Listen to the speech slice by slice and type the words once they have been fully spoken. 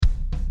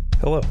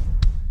Hello.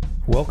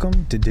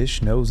 Welcome to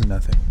Dish Knows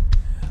Nothing.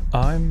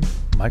 I'm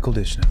Michael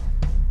Dishno.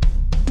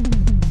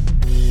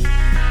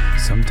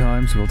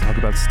 Sometimes we'll talk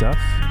about stuff,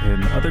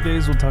 and other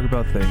days we'll talk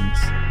about things.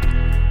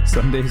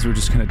 Some days we're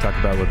just going to talk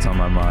about what's on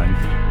my mind.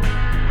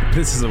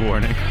 This is a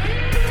warning.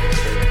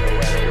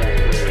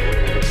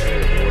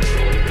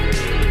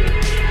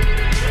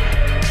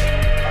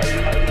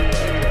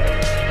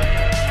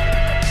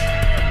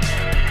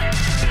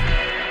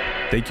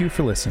 Thank you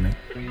for listening.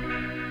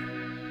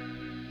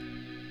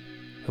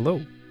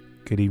 Hello.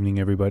 Good evening,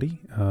 everybody.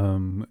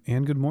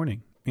 And good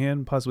morning.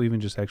 And possibly even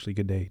just actually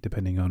good day,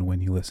 depending on when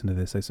you listen to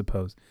this, I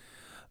suppose.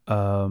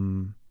 I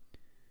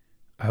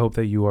hope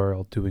that you are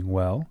all doing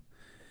well.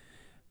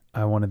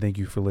 I want to thank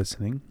you for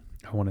listening.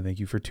 I want to thank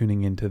you for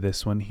tuning into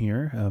this one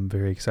here. I'm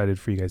very excited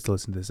for you guys to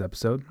listen to this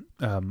episode.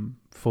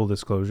 Full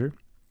disclosure,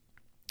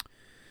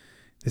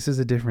 this is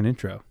a different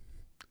intro.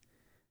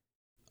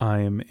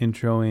 I am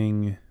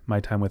introing my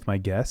time with my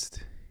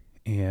guest,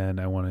 and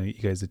I want you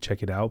guys to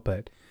check it out,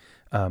 but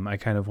I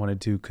kind of wanted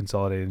to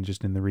consolidate and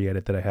just in the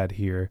re-edit that I had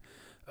here,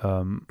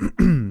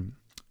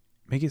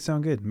 make it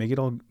sound good, make it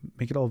all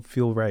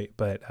feel right.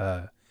 But,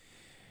 I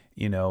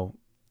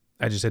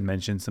just had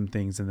mentioned some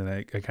things and then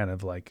I kind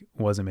of like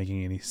wasn't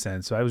making any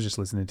sense. So I was just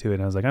listening to it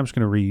and I was like, I'm just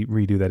going to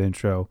redo that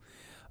intro.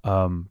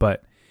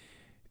 But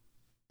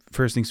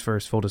first things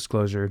first, full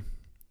disclosure,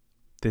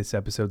 this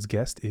episode's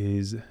guest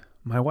is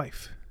my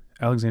wife,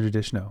 Alexandra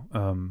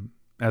Dishno.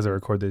 As I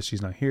record this,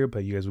 she's not here,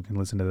 but you guys can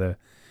listen to the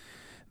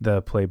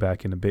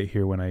playback in a bit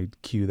here when I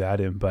cue that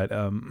in. But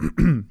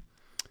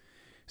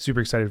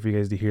super excited for you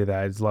guys to hear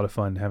that. It's a lot of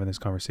fun having this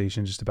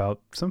conversation just about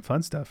some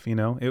fun stuff.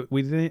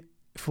 We didn't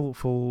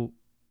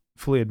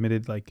fully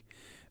admitted, like,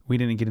 we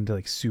didn't get into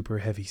like super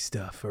heavy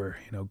stuff or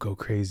go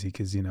crazy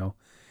because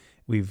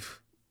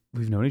we've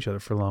known each other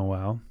for a long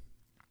while.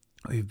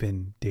 We've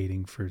been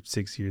dating for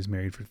 6 years,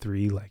 married for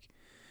 3. Like,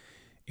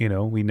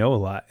 we know a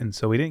lot, and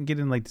so we didn't get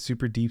in like the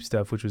super deep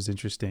stuff, which was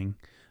interesting.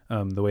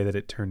 The way that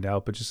it turned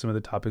out, but just some of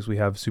the topics we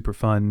have, super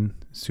fun,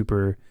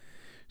 super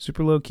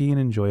low key and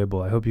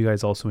enjoyable. I hope you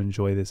guys also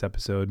enjoy this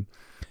episode.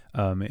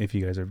 If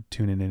you guys are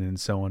tuning in and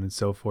so on and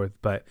so forth,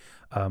 but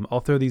I'll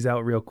throw these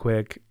out real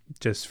quick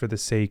just for the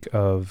sake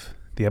of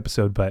the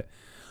episode. But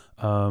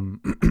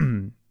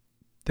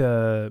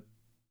the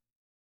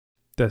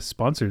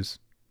sponsors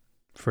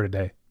for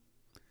today,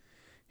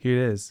 here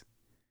it is: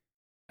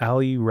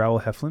 Allie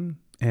Rowell Heflin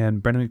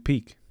and Brennan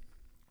McPeak.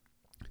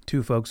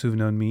 2 folks who've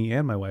known me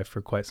and my wife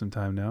for quite some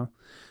time now.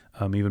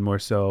 Even more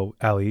so,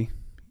 Allie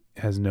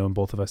has known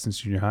both of us since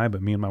junior high,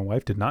 but me and my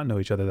wife did not know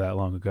each other that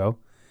long ago.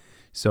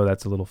 So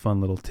that's a little fun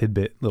little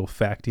tidbit, little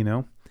fact,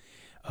 Brennan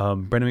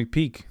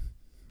McPeak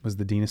was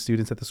the dean of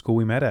students at the school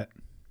we met at.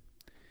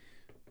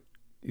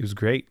 It was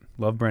great.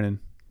 Love Brennan.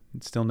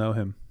 Still know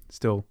him.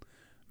 Still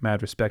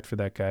mad respect for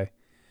that guy.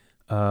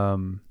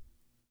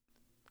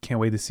 Can't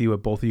wait to see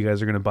what both of you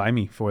guys are going to buy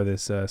me for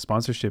this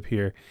sponsorship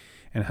here,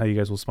 and how you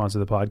guys will sponsor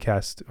the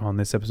podcast on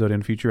this episode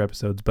and future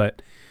episodes.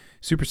 But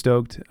super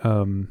stoked.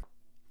 Didn't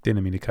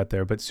mean to cut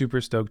there, but super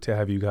stoked to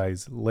have you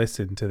guys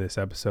listen to this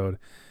episode.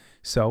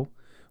 So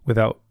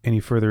without any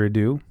further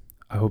ado,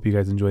 I hope you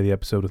guys enjoy the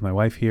episode with my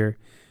wife here.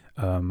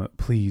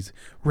 Please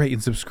rate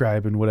and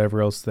subscribe and whatever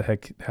else the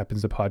heck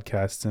happens to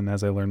podcasts. And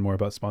as I learn more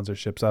about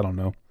sponsorships, I don't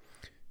know,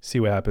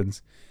 see what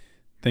happens.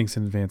 Thanks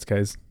in advance,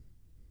 guys.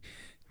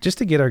 Just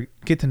to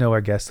get to know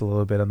our guest a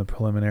little bit on the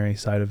preliminary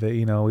side of it,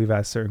 we've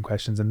asked certain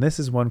questions, and this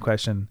is one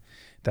question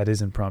that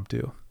is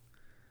impromptu.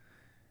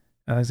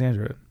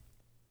 Alexandra,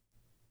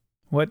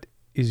 what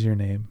is your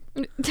name?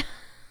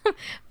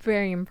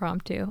 Very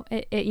impromptu.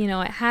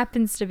 It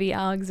happens to be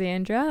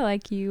Alexandra,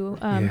 like you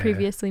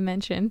previously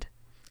mentioned.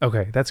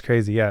 Okay, that's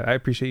crazy. Yeah, I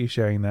appreciate you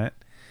sharing that.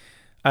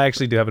 I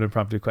actually do have an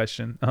impromptu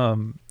question.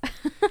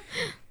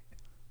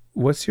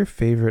 What's your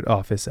favorite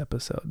Office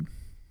episode?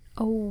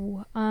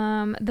 Oh,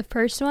 the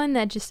first one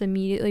that just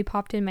immediately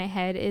popped in my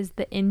head is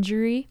the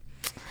injury,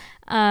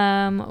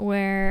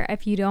 where,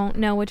 if you don't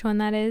know which one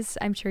that is,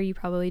 I'm sure you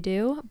probably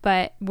do,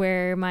 but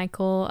where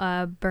Michael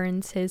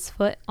burns his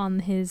foot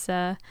on his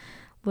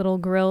little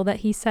grill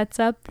that he sets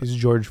up. His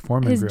George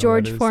Foreman grill. His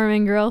George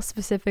Foreman grill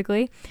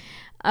specifically.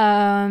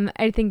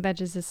 I think that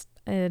just is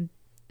an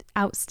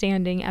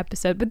outstanding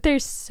episode, but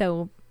there's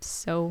so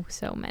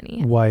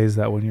many. Why is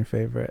that one your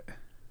favorite?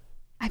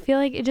 I feel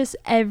like it just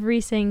every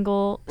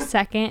single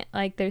second,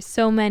 like there's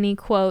so many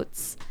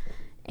quotes,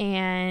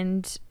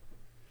 and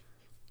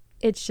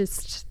it's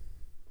just,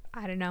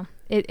 I don't know.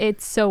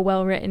 It's so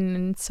well written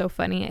and so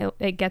funny.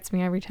 It gets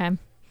me every time.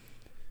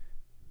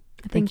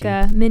 I think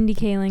Mindy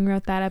Kaling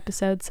wrote that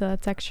episode, so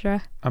that's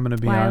extra. I'm going to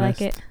be honest. I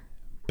like it.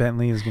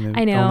 Bentley is going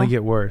to only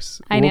get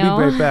worse. We'll be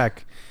right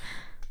back.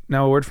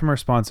 Now, a word from our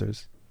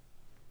sponsors.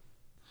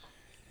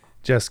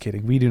 Just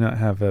kidding. We do not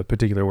have a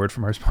particular word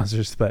from our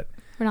sponsors, but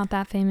we're not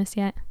that famous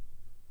yet.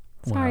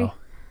 Sorry. Wow.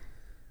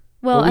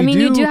 Well,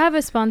 you do have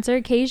a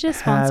sponsor. Kasia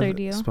sponsored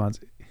you.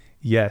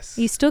 Yes.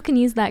 You still can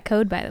use that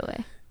code, by the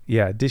way.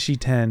 Yeah,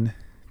 Dishy10,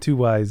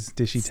 2 Ys,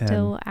 Dishy10.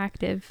 Still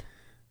active.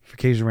 For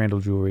Kasia Randall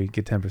Jewelry,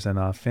 get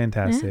 10% off.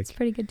 Fantastic. Yeah, it's a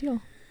pretty good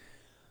deal.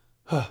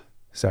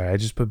 Sorry, I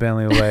just put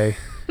Bentley away.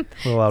 A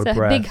little out It's of a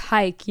breath. big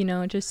hike,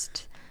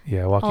 just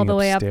Walking all the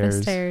way up the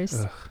upstairs.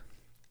 stairs. Ugh.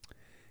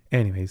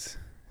 Anyways,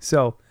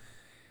 so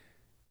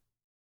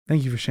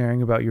thank you for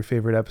sharing about your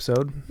favorite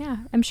episode. Yeah,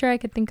 I'm sure I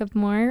could think of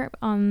more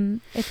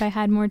if I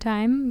had more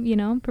time,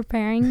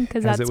 preparing,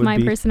 because As that's it would my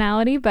be.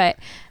 personality. But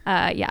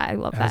yeah, I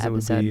love that As it would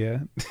episode. be, yeah.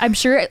 I'm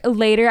sure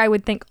later I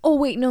would think, oh,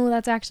 wait, no,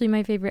 that's actually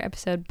my favorite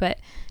episode. But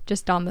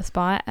just on the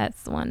spot,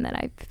 that's the one that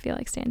I feel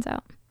like stands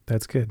out.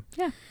 That's good.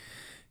 Yeah.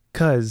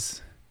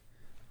 Because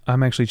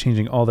I'm actually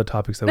changing all the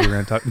topics that we were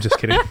going to talk. Just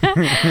kidding.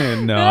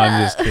 No,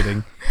 I'm just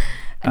kidding.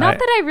 Not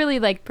that I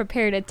really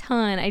prepared a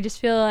ton. I just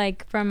feel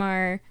like from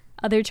our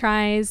other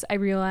tries, I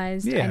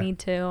realized I need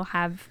to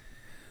have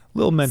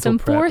little mental some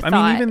prep. forethought.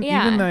 I mean,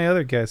 even my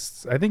other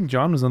guests, I think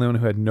John was the only one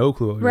who had no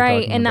clue what we were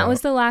talking about. And that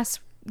was the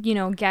last,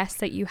 guest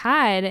that you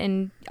had.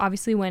 And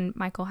obviously when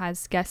Michael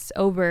has guests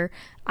over,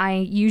 I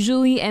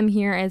usually am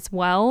here as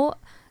well.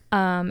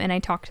 And I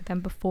talk to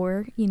them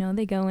before,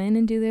 they go in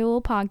and do their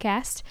little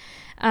podcast.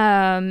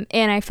 And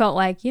I felt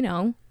like,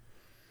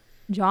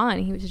 John,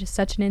 he was just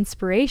such an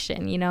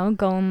inspiration,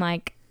 going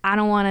I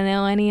don't want to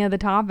know any of the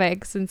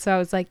topics. And so I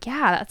was like,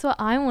 yeah, that's what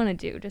I want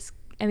to do.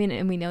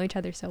 And we know each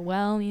other so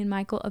well, me and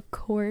Michael, of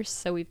course.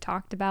 So we've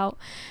talked about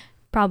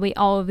probably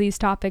all of these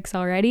topics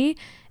already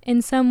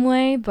in some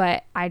way,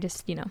 but I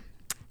just,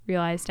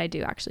 realized I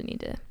do actually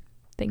need to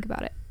think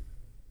about it.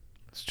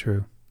 It's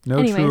true.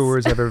 No truer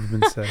words have ever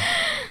been said.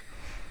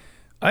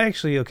 I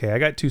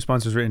got 2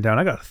 sponsors written down.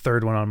 I got a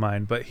third one on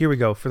mine, but here we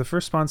go. For the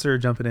first sponsor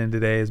jumping in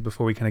today is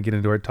before we kind of get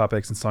into our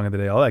topics and song of the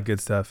day, all that good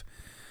stuff.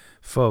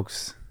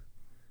 Folks,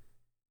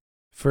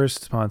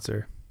 first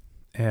sponsor,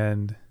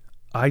 and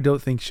I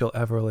don't think she'll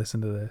ever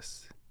listen to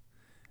this.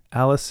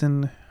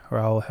 Allison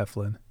Raul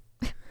Heflin.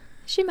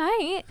 She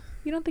might.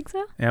 You don't think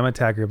so? Yeah, I'm gonna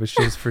tag her, but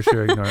she's for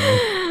sure ignoring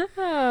me.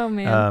 Oh,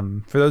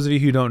 man. For those of you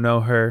who don't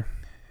know her,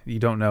 you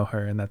don't know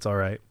her, and that's all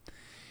right.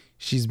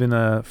 She's been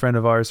a friend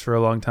of ours for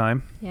a long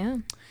time. Yeah.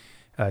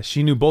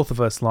 She knew both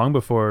of us long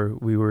before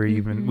we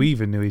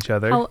even knew each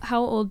other.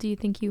 How old do you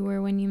think you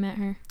were when you met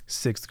her?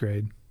 6th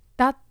grade.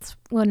 I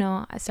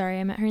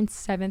met her in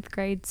 7th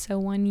grade, so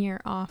 1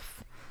 year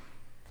off.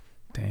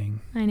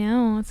 Dang. I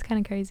know, it's kind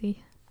of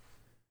crazy.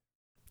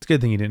 It's a good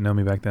thing you didn't know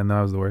me back then.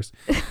 That was the worst.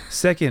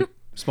 Second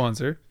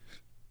sponsor.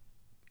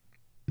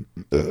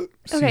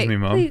 Excuse me,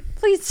 Mom.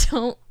 Please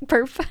don't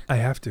burp. I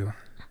have to.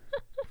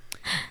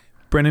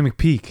 Brendan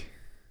McPeak.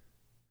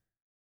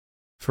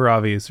 For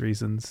obvious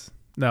reasons.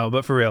 No,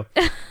 but for real.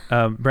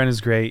 Brendan's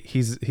great.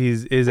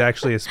 He's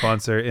actually a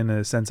sponsor in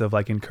the sense of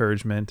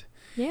encouragement.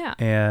 Yeah.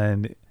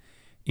 And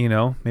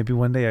maybe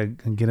one day I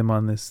can get him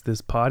on this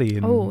potty,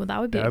 and that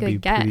would be a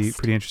good guest.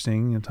 Pretty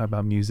interesting. Talk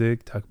about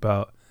music, talk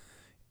about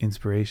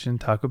inspiration,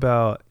 talk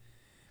about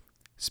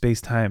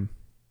space-time.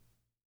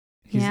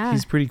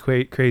 He's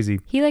pretty crazy.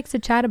 He likes to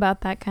chat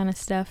about that kind of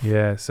stuff.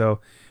 Yeah.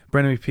 So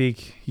Brendan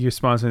McPeak, you're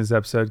sponsoring this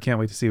episode. Can't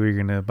wait to see what you're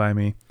gonna buy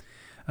me.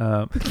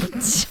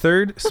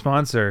 Third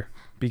sponsor,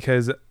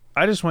 because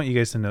I just want you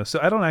guys to know. So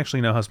I don't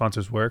actually know how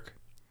sponsors work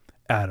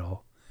at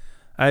all.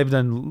 I've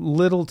done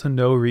little to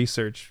no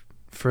research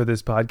for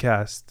this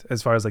podcast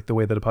as far as the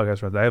way that a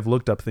podcast runs. I have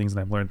looked up things and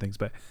I've learned things,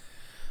 but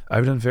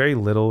I've done very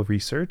little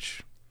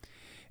research.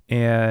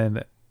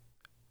 And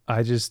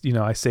I just,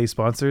 I say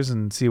sponsors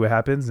and see what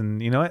happens.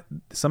 And you know what?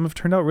 Some have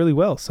turned out really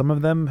well. Some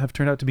of them have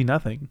turned out to be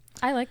nothing.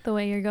 I like the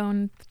way you're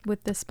going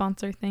with this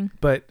sponsor thing.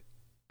 But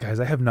guys,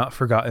 I have not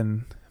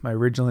forgotten my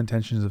original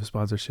intentions of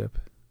sponsorship.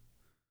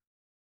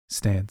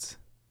 Stance,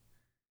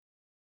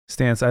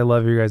 I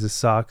love your guys'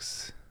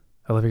 socks.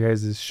 I love your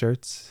guys'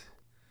 shirts.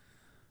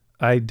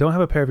 I don't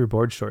have a pair of your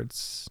board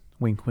shorts.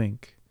 Wink,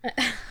 wink. His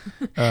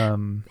I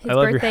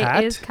love your hat.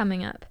 birthday is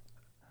coming up.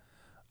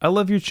 I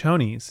love your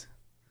chonies.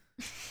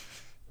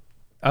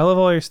 I love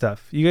all your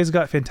stuff. You guys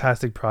got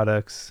fantastic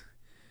products.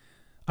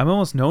 I'm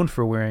almost known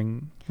for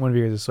wearing one of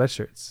your guys'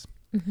 sweatshirts.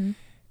 Mm-hmm.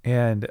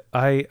 And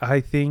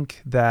I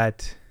think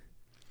that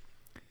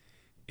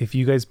if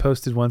you guys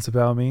posted once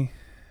about me,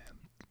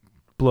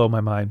 blow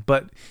my mind.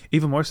 But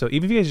even more so,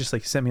 even if you guys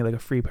just sent me a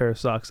free pair of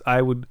socks,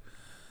 I would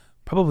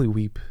probably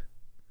weep.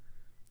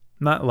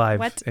 Not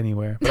live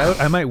anywhere,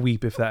 but I might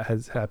weep if that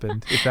has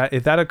happened.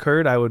 If that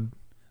occurred, I would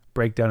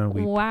break down and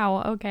weep.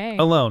 Wow. Okay.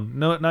 Alone,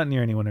 no, not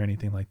near anyone or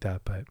anything like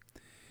that. But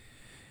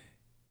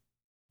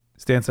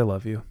Stance, I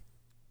love you.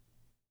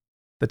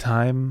 The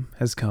time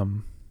has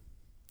come.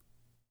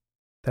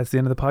 That's the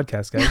end of the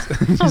podcast,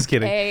 guys. Just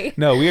kidding.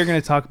 No, we are going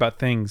to talk about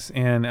things,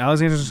 and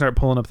Alexandra's going to start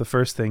pulling up the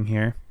first thing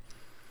here.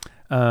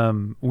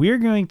 We are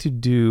going to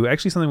do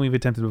actually something we've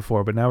attempted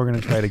before, but now we're going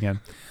to try it again.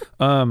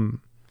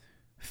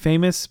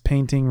 Famous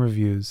painting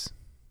reviews.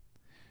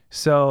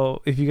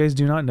 So if you guys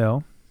do not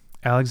know,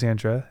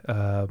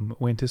 Alexandra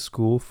went to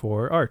school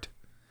for art.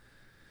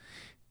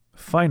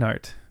 Fine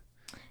art.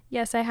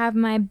 Yes, I have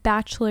my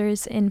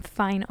bachelor's in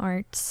fine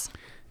arts.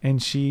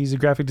 And she's a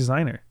graphic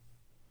designer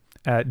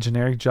at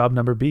generic job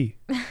number B.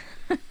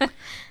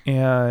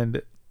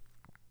 And,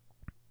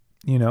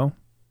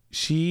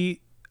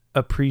 she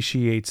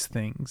appreciates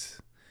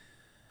things.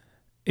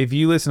 if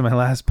you listen to my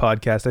last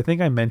podcast, I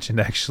think I mentioned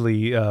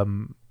actually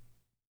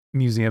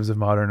museums of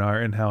modern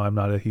art and how I'm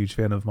not a huge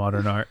fan of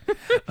modern art.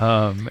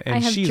 And I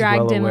have she's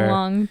dragged well him aware.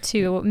 along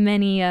to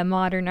many a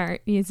modern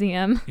art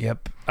museum.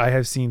 Yep, I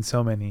have seen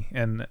so many,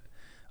 and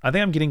I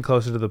think I'm getting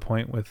closer to the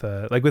point with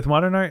like with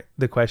modern art.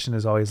 The question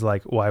is always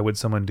like, why would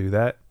someone do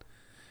that?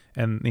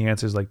 And the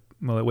answer is like,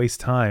 well, it wastes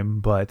time,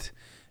 but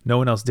no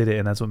one else did it,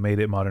 and that's what made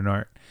it modern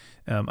art.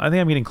 I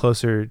think I'm getting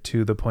closer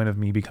to the point of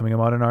me becoming a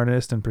modern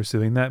artist and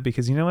pursuing that,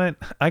 because you know what?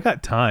 I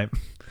got time.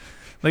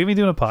 Like me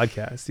doing a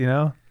podcast, you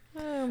know?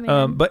 Oh,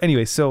 man. But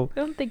anyway, so I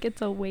don't think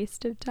it's a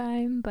waste of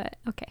time, but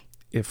okay.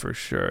 it for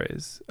sure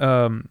is.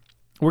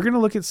 We're going to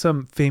look at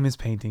some famous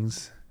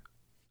paintings.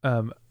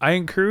 I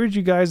encourage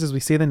you guys, as we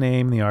say the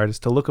name and the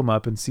artist, to look them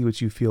up and see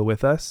what you feel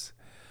with us.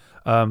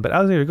 But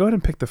Alexandra, go ahead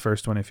and pick the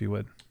first one if you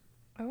would.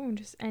 Oh,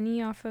 just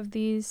any off of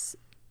these,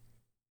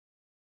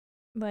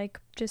 like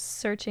just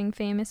searching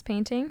famous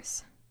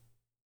paintings.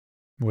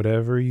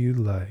 Whatever you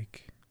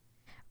like.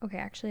 Okay,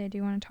 actually, I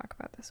do want to talk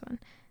about this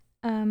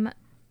one.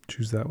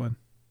 Choose that one.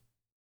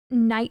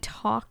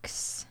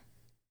 Nighthawks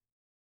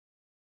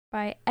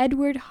by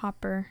Edward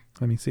Hopper.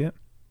 Let me see it.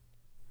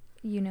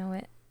 You know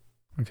it.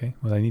 Okay,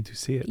 well, I need to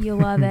see it. You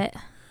love it.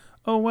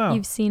 Oh, wow.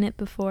 You've seen it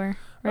before,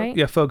 right?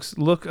 Yeah, folks,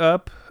 look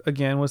up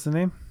again. What's the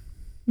name?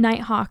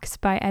 Nighthawks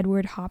by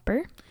Edward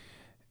Hopper.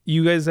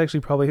 You guys actually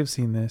probably have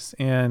seen this.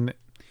 And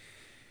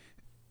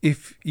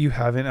if you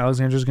haven't,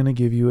 Alexandra's going to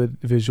give you a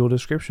visual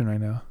description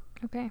right now.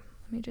 Okay,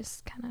 let me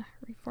just kind of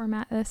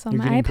reformat this on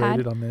You're my getting iPad.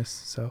 graded on this,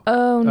 so.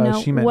 Oh, no.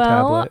 She meant well,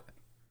 tablet.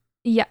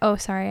 Yeah. Oh,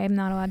 sorry. I'm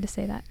not allowed to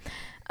say that.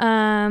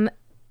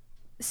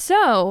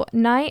 So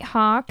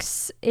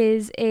Nighthawks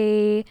is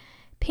a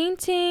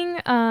painting.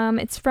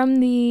 It's from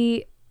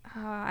the.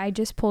 I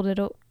just pulled it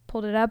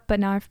up, but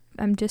now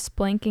I'm just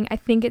blanking. I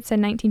think it's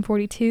in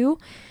 1942.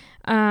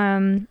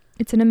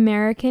 It's an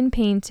American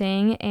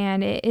painting,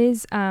 and it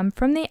is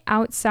from the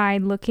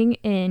outside looking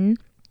in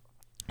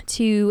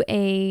to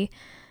a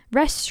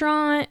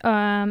restaurant.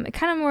 It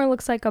kind of more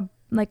looks like a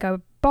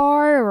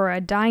bar or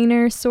a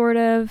diner, sort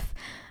of.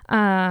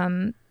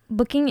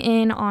 Looking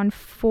in on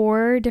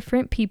 4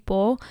 different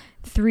people,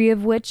 3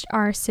 of which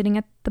are sitting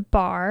at the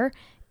bar,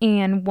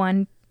 and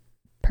 1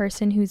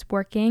 person who's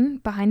working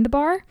behind the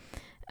bar.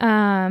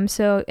 And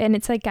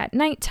it's like at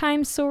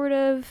nighttime, sort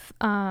of.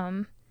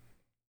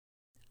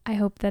 I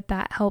hope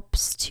that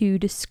helps to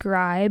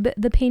describe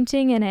the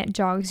painting and it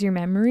jogs your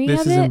memory of it.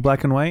 This is in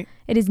black and white?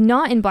 It is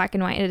not in black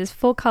and white. It is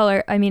full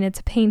color. I mean, it's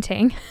a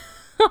painting.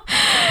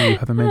 You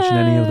haven't mentioned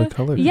any of the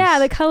colors. Yeah,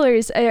 the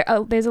colors.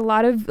 There's a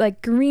lot of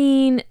like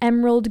green,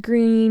 emerald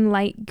green,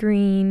 light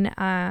green,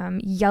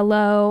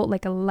 yellow,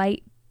 like a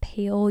light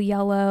pale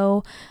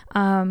yellow,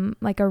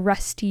 like a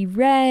rusty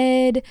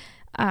red,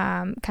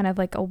 kind of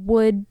like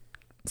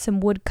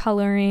some wood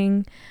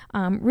coloring,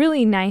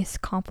 really nice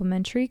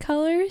complementary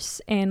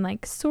colors, and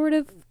like sort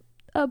of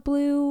a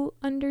blue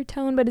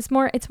undertone, but it's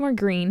more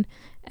green,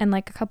 and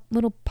like a couple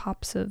little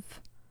pops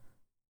of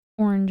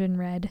orange and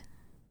red.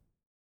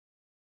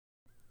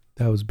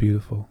 That was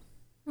beautiful.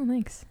 Oh,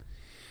 thanks.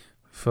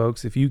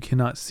 Folks, if you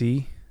cannot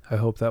see, I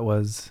hope that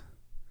was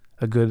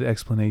a good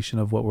explanation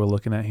of what we're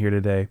looking at here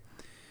today.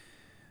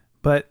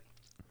 But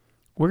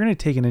we're going to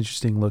take an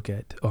interesting look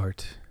at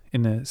art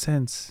in a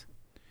sense,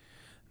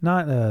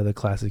 not the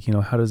classic,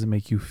 how does it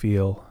make you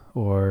feel,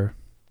 or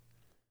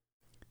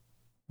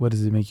what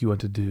does it make you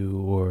want to do,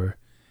 or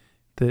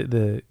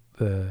the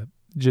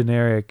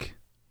generic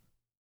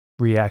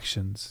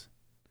reactions.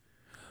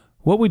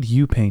 What would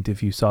you paint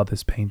if you saw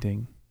this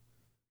painting,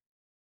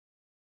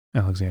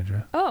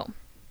 Alexandra? Oh,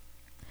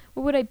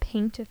 what would I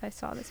paint if I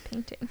saw this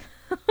painting?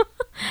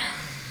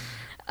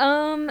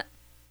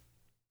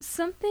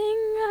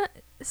 Something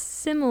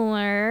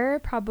similar,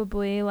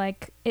 probably.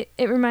 Like it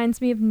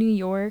reminds me of New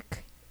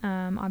York,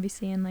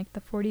 obviously in like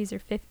the 40s or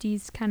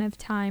 50s kind of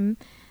time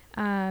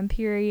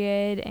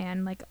period,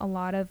 and like a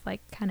lot of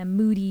like kind of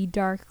moody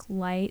dark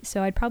light.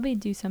 So I'd probably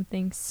do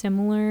something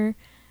similar,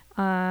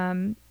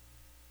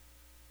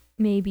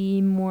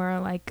 maybe more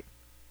like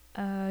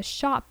a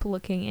shop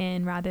looking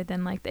in rather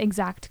than like the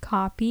exact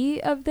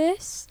copy of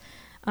this,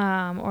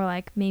 or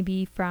like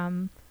maybe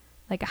from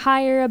like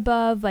higher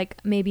above, like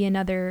maybe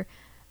another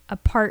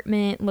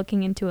apartment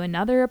looking into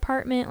another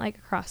apartment like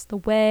across the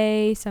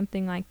way,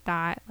 something like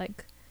that,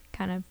 like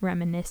kind of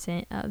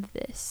reminiscent of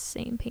this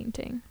same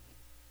painting.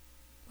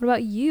 What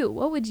about you?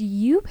 What would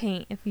you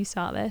paint if you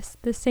saw this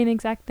same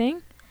exact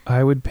thing?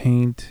 I would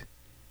paint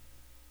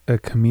a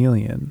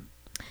chameleon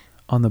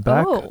on the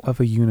back of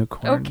a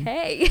unicorn.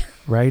 Okay.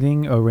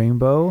 Riding a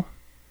rainbow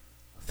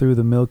through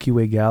the Milky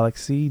Way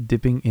galaxy,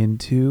 dipping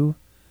into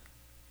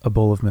a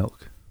bowl of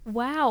milk.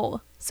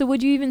 Wow. So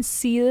would you even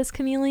see this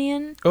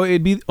chameleon? Oh,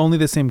 it'd be only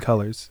the same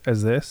colors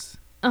as this.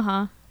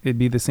 Uh-huh. It'd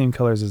be the same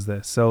colors as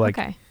this. So like,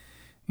 okay.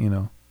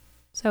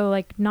 So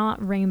like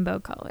not rainbow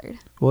colored.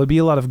 Well, it'd be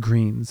a lot of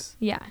greens.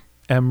 Yeah.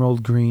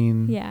 Emerald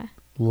green. Yeah.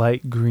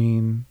 Light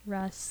green.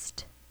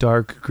 Rust.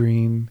 Dark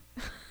green.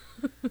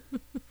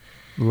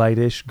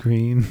 Lightish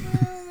green.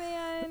 Oh,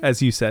 man.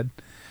 As you said.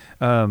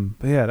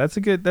 But yeah, that's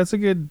a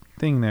good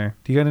thing there.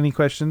 Do you got any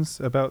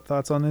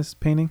thoughts on this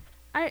painting?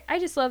 I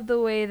just love the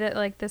way that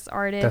like this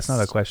artist. That's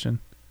not a question.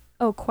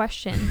 Oh,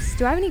 questions.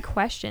 Do I have any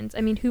questions?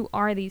 I mean, who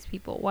are these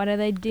people? What are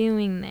they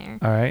doing there?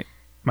 All right.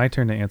 My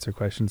turn to answer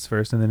questions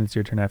first, and then it's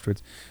your turn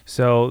afterwards.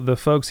 So the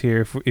folks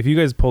here, if you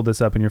guys pulled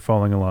this up and you're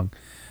following along,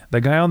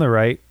 the guy on the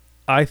right,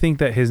 I think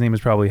that his name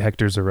is probably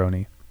Hector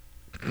Zeroni.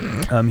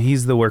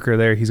 He's the worker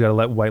there. He's got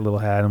a white little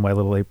hat and white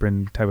little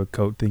apron type of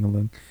coat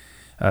thing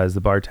as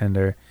the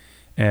bartender.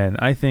 And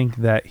I think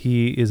that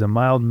he is a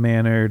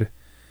mild-mannered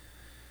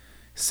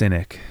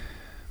cynic.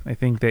 I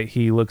think that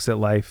he looks at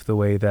life the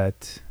way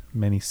that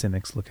many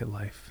cynics look at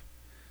life.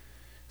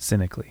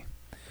 Cynically.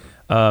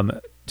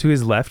 To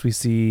his left, we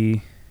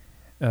see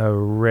a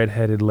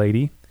red-headed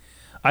lady.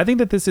 I think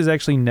that this is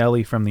actually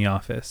Nellie from The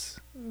Office.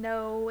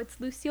 No, it's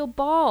Lucille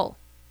Ball.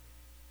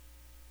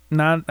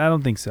 I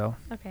don't think so.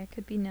 Okay, it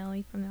could be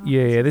Nellie from The Office.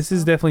 Yeah, this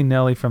is definitely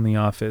Nellie from The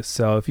Office.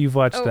 So if you've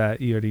watched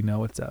that, you already know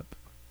what's up.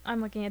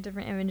 I'm looking at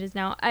different images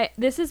now.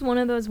 This is one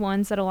of those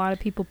ones that a lot of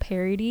people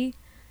parody.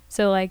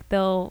 So like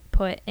they'll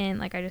put in,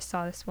 like I just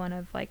saw this one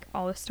of like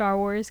all the Star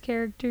Wars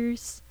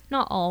characters.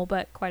 Not all,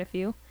 but quite a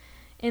few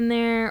in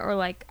there. Or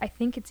like I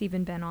think it's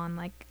even been on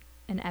like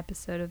an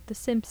episode of The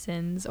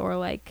Simpsons, or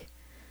like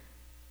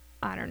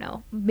I don't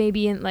know,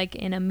 maybe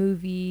in a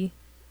movie,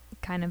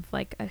 kind of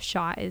like a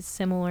shot is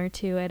similar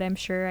to it. I'm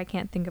sure. I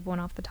can't think of one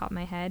off the top of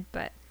my head,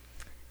 but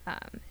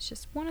it's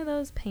just one of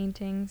those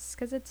paintings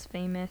because it's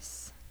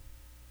famous.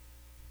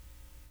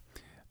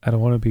 I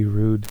don't want to be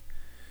rude.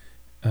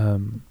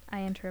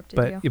 I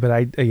interrupted you. But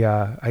I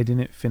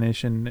didn't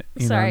finish, and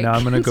Sorry, now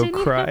I'm gonna go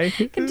cry.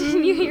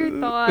 Continue your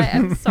thought.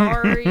 I'm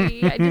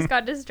sorry. I just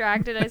got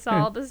distracted. I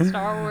saw all the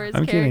Star Wars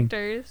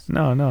characters.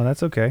 Kidding. No,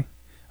 that's okay.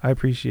 I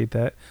appreciate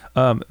that.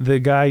 The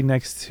guy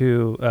next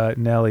to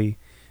Nellie,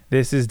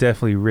 this is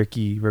definitely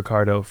Ricky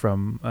Ricardo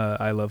from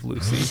I Love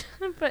Lucy.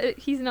 But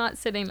he's not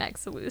sitting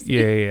next to Lucy.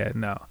 Yeah,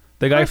 no.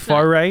 The guy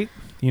far right,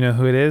 you know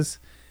who it is?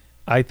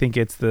 I think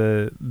it's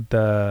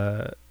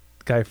the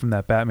guy from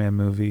that Batman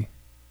movie,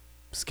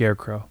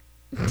 Scarecrow.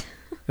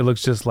 It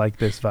looks just like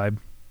this vibe.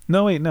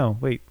 No.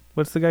 Wait.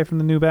 What's the guy from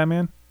the new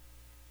Batman?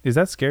 Is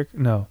that Scarecrow?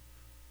 No.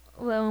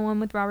 The one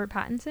with Robert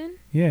Pattinson?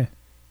 Yeah.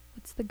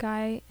 What's the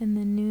guy in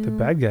the new... The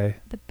bad guy.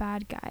 The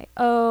bad guy.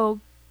 Oh,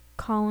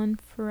 Colin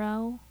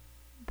Farrell,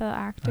 the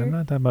actor. I'm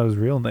not talking about his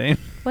real name.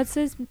 What's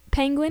his...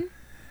 Penguin?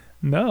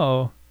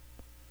 No.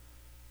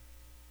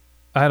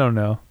 I don't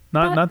know.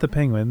 Not the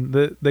Penguin.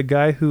 The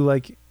guy who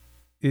like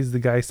is the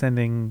guy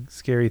sending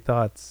scary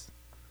thoughts.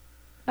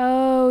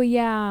 Oh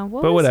yeah.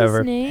 What was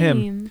his name?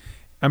 Him.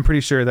 I'm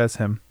pretty sure that's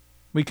him.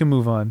 We can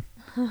move on.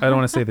 I don't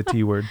want to say the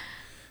T word.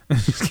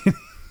 Just kidding.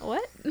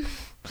 What?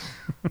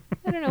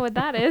 I don't know what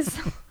that is.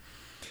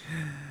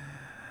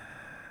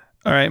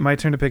 All right, my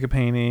turn to pick a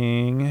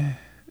painting.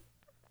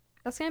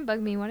 That's gonna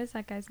bug me. What is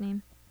that guy's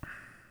name?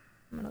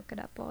 I'm gonna look it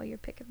up while you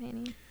pick a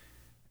painting.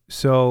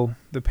 So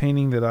the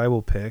painting that I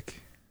will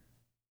pick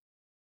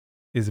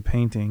is a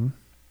painting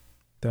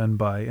done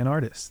by an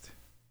artist.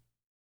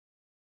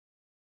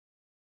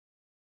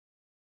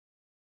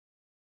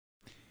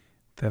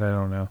 That I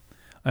don't know.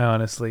 I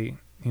honestly,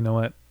 you know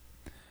what?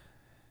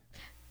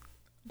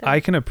 I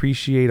can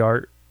appreciate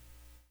art,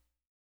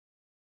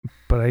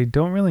 but I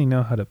don't really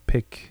know how to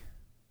pick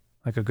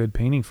like a good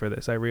painting for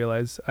this. I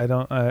realize I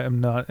am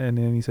not in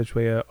any such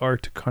way a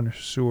art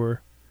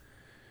connoisseur.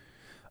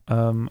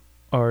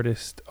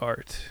 Artist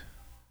art.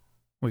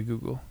 Wait,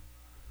 Google.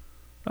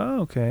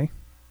 Oh, okay.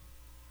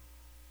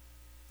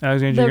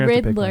 Alexandra, you're gonna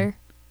have to pick one.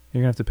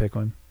 You're gonna have to pick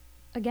one.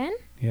 Again?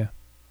 Yeah.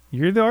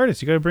 You're the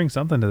artist. You gotta bring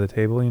something to the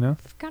table, you know?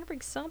 I've gotta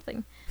bring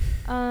something.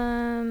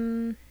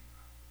 Trying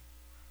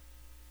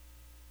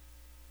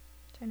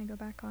to go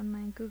back on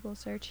my Google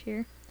search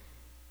here.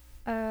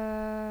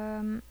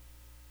 All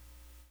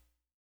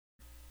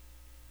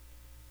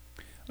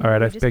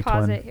right, I've picked one. Just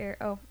pause it here.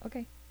 Oh,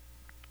 okay.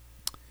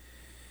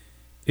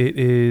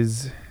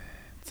 It's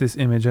this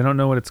image. I don't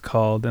know what it's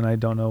called, and I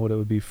don't know what it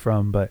would be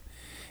from, but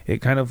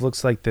it kind of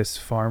looks like this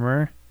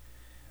farmer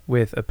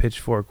with a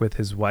pitchfork with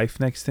his wife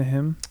next to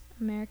him.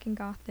 American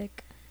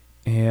Gothic.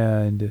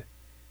 And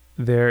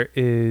there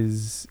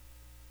is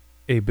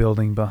a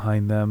building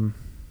behind them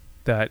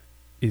that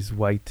is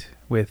white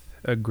with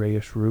a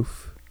grayish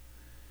roof.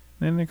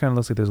 And it kind of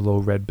looks like there's a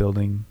little red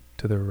building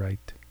to the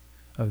right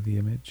of the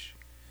image.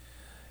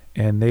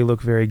 And they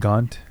look very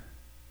gaunt.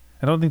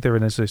 I don't think they were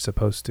necessarily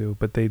supposed to,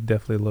 but they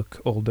definitely look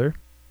older.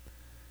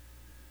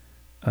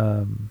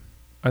 Are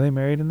they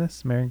married in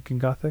this American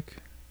Gothic?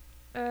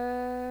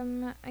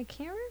 I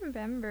can't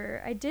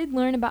remember. I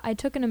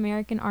took an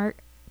American art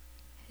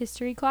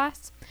history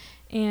class,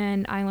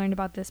 and I learned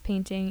about this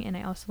painting, and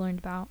I also learned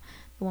about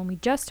the one we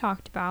just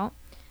talked about.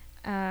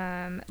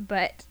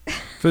 But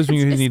for those of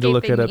you who need to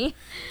look it up,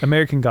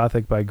 American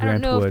Gothic by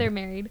Grant Wood. I don't know if they're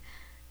married,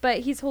 but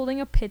he's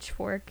holding a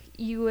pitchfork.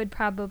 You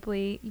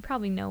probably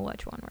know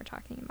which one we're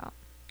talking about.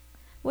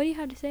 What do you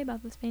have to say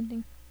about this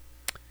painting?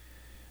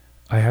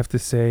 I have to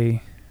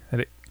say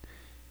that it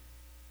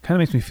kind of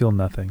makes me feel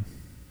nothing.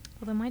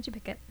 Well, then why'd you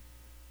pick it?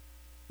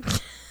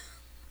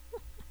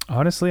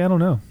 Honestly, I don't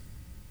know.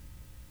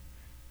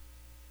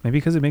 Maybe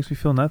because it makes me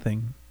feel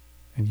nothing.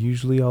 And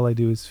usually all I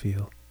do is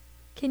feel.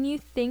 Can you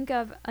think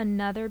of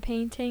another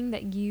painting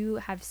that you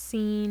have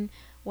seen,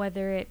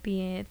 whether it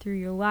be through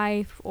your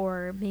life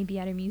or maybe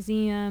at a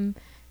museum,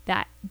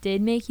 that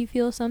did make you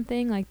feel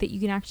something, like that you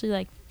can actually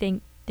like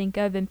think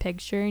of and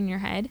picture in your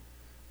head?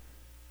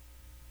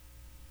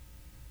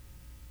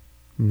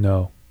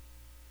 No.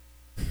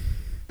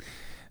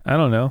 I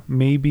don't know.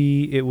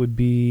 Maybe it would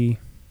be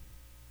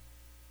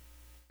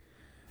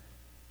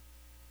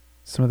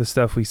some of the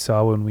stuff we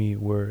saw when we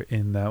were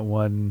in that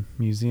one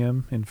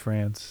museum in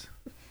France.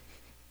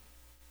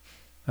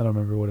 I don't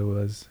remember what it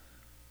was.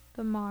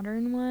 The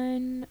modern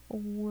one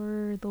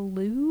or the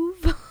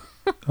Louvre?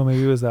 Oh,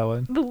 maybe it was that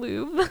one. The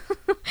Louvre.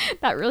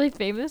 That really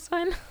famous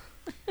one?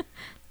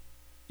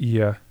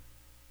 Yeah.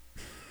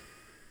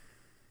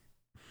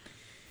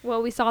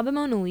 Well, we saw the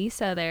Mona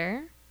Lisa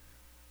there.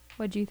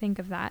 What'd you think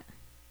of that?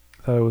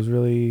 I thought it was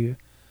really,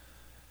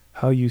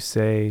 how you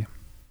say,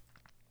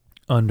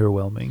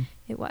 underwhelming.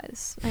 It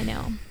was. I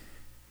know.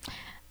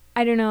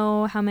 I don't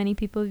know how many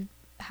people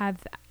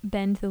have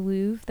been to the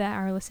Louvre that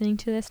are listening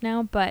to this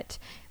now, but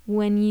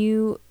when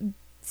you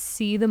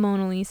see the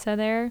Mona Lisa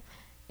there,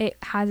 it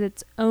has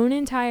its own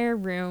entire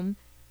room.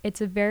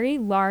 It's a very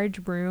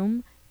large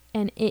room,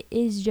 and it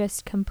is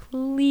just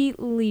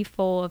completely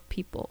full of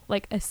people,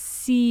 like a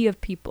sea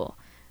of people.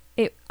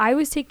 I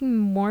was taking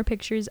more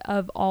pictures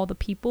of all the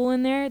people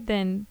in there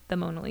than the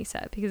Mona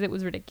Lisa because it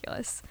was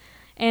ridiculous.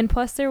 And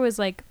plus there was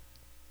like,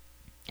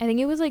 I think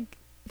it was like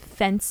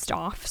fenced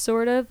off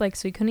sort of, like,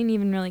 so you couldn't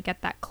even really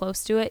get that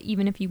close to it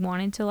even if you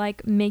wanted to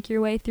like make your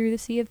way through the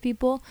sea of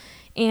people.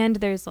 And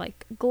there's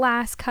like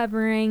glass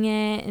covering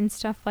it and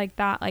stuff like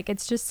that. Like,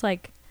 it's just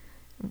like,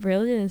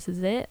 really, this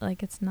is it?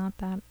 Like, it's not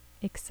that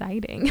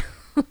exciting.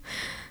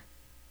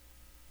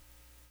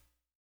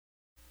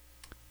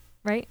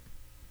 Right?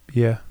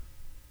 Yeah.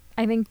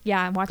 I think,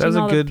 yeah, watching That was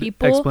all a the good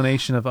people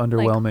explanation of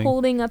underwhelming. like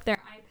holding up their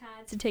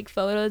iPads to take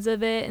photos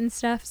of it and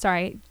stuff.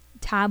 Sorry,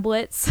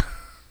 tablets.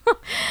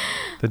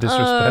 The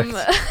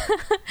disrespect.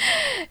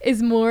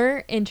 Is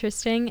more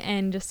interesting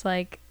and just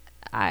like,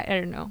 I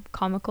don't know,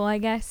 comical, I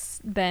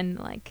guess, than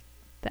like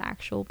the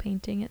actual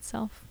painting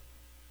itself.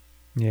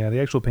 Yeah,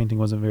 the actual painting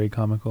wasn't very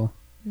comical.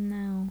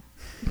 No.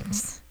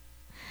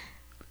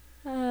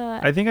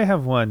 I think I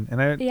have one,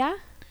 and yeah,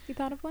 you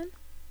thought of one?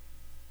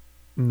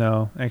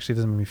 No, actually, it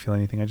doesn't make me feel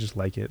anything. I just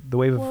like it. The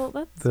wave of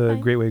the fine.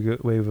 Great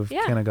Wave of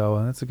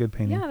Kanagawa. That's a good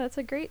painting. Yeah, that's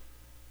a great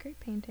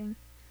painting.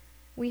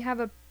 We have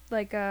a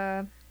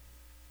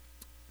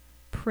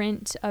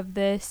print of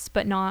this,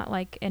 but not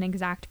like an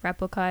exact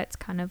replica. It's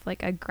kind of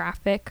like a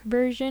graphic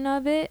version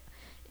of it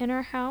in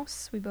our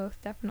house. We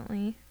both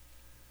definitely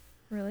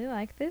really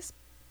like this.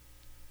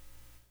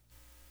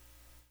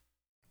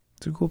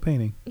 It's a cool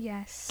painting.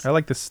 Yes. I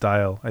like the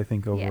style, I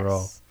think,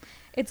 overall. Yes.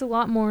 It's a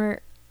lot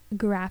more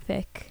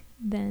graphic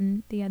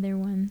than the other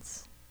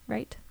ones,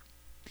 right?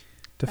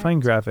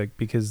 Define graphic,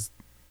 because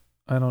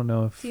I don't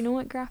know if... Do you know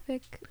what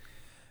graphic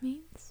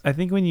means? I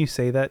think when you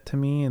say that to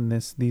me in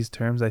these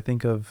terms, I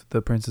think of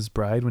The Princess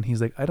Bride when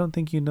he's like, I don't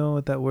think you know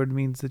what that word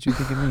means that you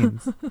think it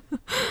means.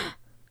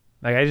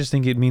 Like, I just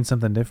think it means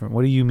something different.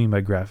 What do you mean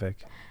by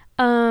graphic?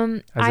 As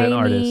an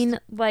artist? Mean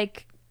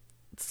like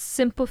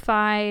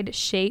simplified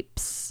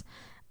shapes,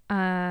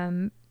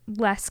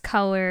 less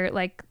color,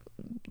 like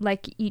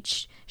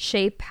each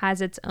shape has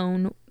its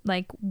own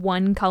like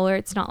one color.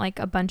 It's not like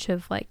a bunch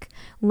of like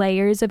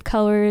layers of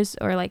colors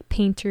or like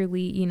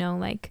painterly, you know,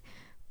 like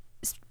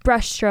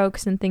brush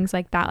strokes and things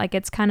like that. Like,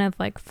 it's kind of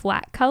like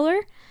flat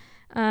color.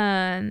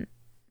 And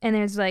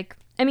there's like,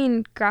 I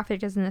mean, graphic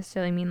doesn't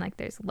necessarily mean like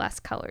there's less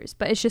colors,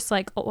 but it's just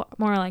like a lot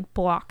more like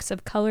blocks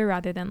of color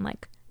rather than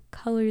like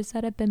colors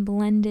that have been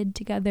blended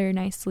together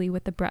nicely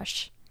with the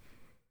brush.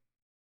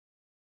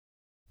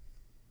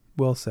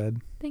 Well said.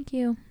 Thank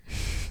you.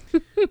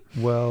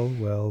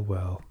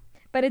 Well.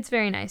 But it's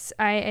very nice.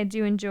 I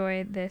do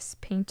enjoy this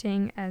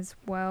painting as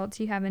well.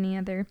 Do you have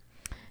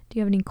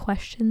any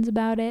questions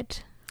about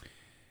it?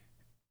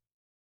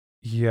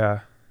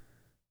 Yeah.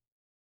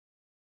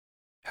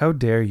 How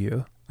dare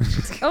you?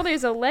 Oh,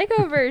 there's a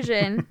Lego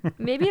version.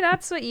 Maybe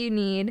that's what you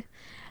need.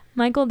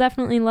 Michael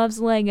definitely loves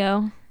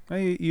Lego.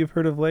 Hey, you've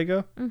heard of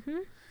Lego? Mm-hmm.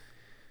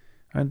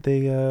 Aren't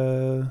they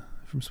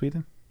from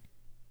Sweden?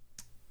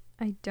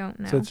 I don't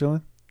know.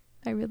 Switzerland?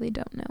 I really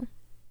don't know.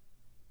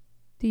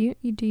 Do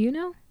you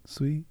know?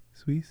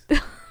 Swiss?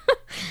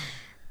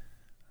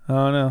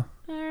 Oh, no.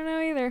 I don't know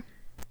either.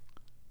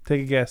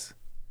 Take a guess.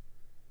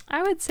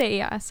 I would say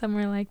yeah,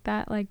 somewhere like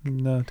that. Like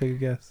no, take a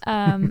guess.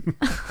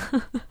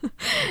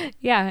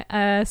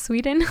 Yeah,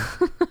 Sweden.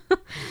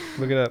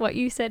 Look it up. What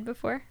you said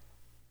before.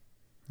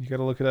 You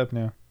gotta look it up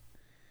now.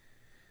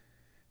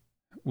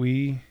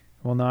 We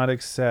will not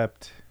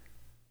accept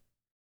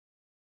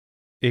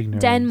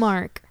ignorance.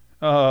 Denmark.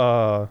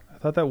 Oh, I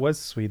thought that was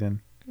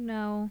Sweden.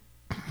 No.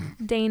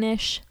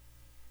 Danish.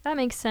 That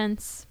makes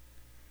sense.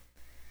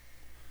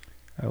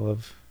 I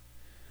love...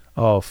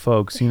 Oh,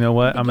 folks, you know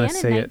what? I'm going to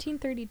say it.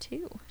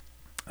 1932.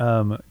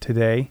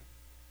 Today,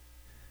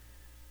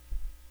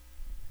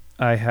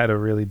 I had a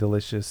really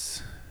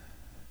delicious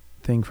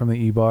thing from the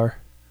E-Bar.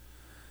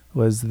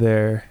 Was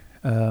their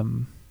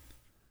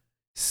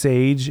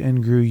sage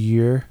and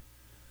Gruyere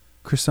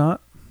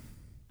croissant.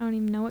 I don't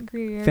even know what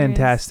Gruyere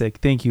Fantastic.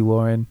 Thank you,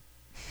 Lauren.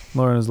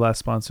 Lauren was the last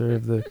sponsor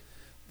of the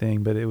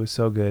thing, but it was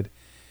so good.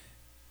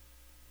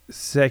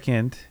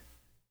 Second,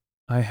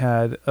 I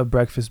had a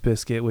breakfast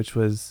biscuit, which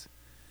was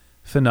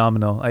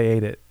phenomenal. I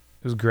ate it.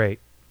 It was great.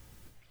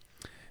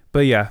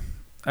 But yeah,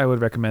 I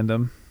would recommend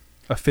them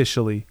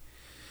officially.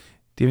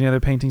 Do you have any other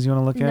paintings you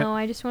want to look at? No,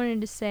 I just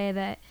wanted to say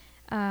that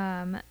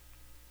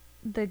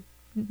the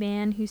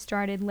man who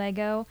started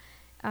Lego,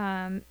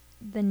 the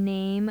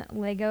name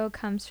Lego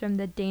comes from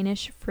the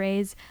Danish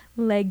phrase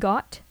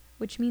 "legot,"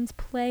 which means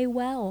play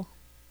well.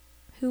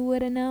 Who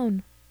would have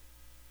known?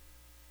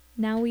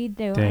 Now we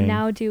do. Dang. And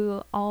now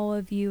do all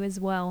of you as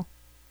well.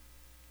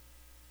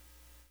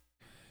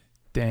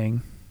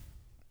 Dang.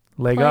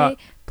 Legot.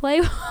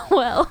 Play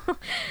well.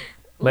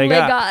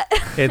 Legot.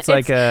 It's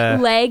like a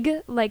leg,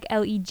 like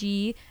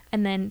Leg,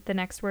 and then the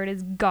next word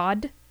is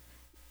God,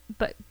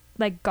 but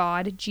like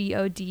God,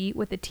 God,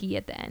 with a T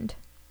at the end.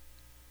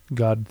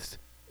 God.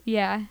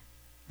 Yeah.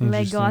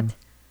 Interesting. Legot.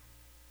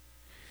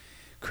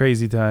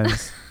 Crazy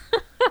times.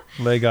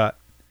 Legot.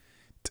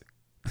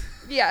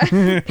 Yeah.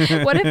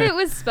 What if it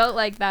was spelt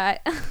like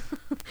that?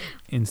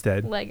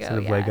 Instead. Lego. Instead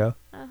of yeah. Lego.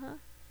 Uh-huh.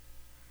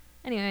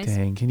 Anyways.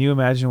 Dang. Can you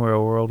imagine where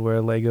a world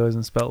where Lego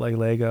isn't spelt like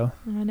Lego?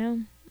 I don't know.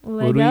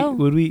 Lego.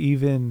 Would we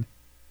even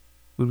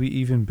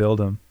build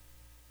them?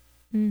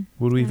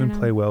 Would we I even don't know.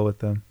 play well with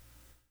them?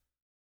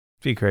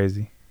 Be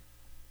crazy.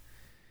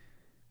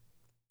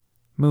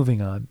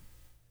 Moving on.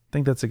 I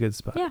think that's a good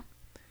spot. Yeah.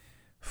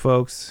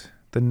 Folks,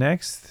 the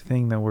next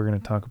thing that we're going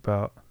to talk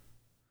about,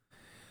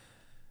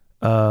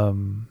 I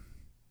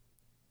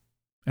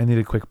need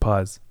a quick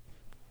pause.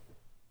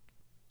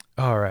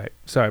 All right.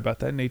 Sorry about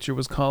that. Nature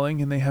was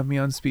calling and they have me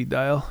on speed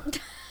dial.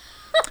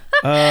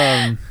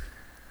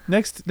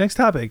 Next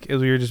topic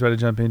is we were just about to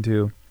jump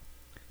into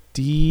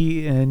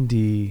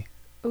D&D.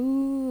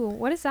 Ooh,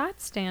 what does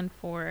that stand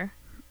for?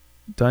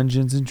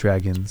 Dungeons and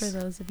Dragons. For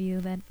those of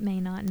you that may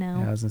not know.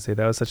 Yeah, I was gonna say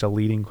that was such a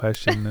leading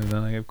question, and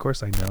then of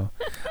course I know.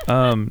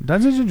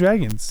 Dungeons and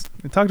Dragons.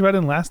 We talked about it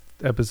in last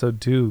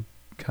episode too,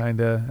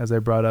 kinda as I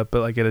brought up,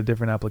 but like at a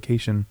different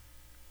application.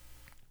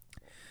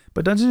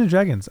 But Dungeons and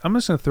Dragons, I'm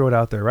just gonna throw it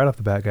out there right off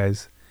the bat,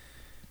 guys.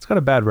 It's got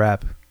a bad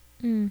rap.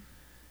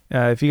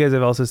 If you guys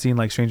have also seen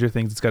like Stranger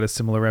Things, it's got a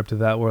similar rep to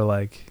that, where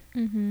like,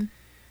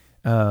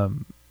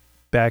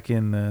 back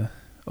in the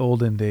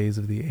olden days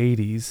of the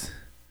 80s.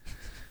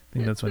 I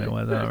think that's when it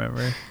was. I don't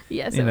remember.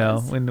 Yes, you know,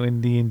 when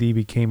D&D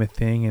became a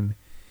thing, and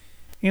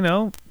you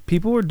know,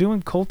 people were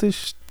doing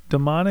cultish,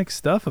 demonic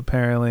stuff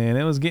apparently, and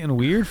it was getting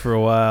weird for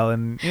a while.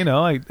 And you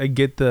know, I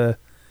get the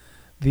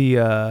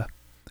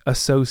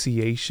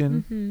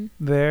association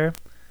there.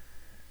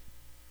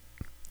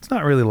 It's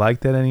not really like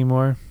that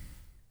anymore,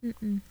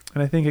 and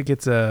I think it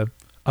gets a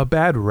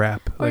bad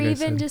rap. Or like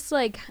even just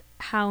like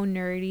how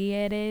nerdy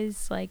it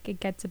is, like it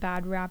gets a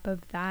bad rap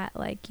of that,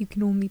 like you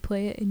can only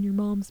play it in your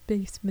mom's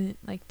basement,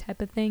 like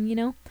type of thing, you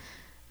know.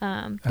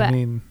 But I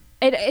mean,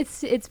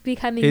 it's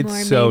becoming it's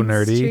more so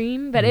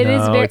mainstream, nerdy. but it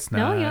is very. It's not.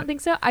 No, you don't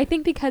think so? I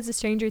think because of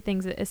Stranger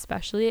Things,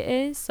 especially, it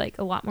is like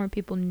a lot more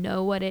people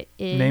know what it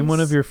is. Name one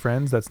of your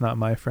friends that's not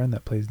my friend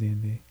that plays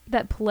D&D.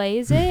 That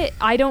plays it.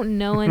 I don't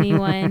know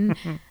anyone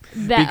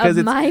that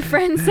of my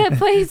friends that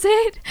plays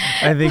it.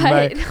 I think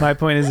my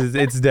point is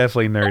it's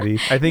definitely nerdy.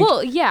 I think.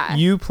 Well, yeah.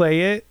 You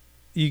play it.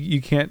 You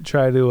can't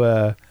try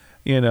to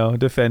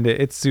defend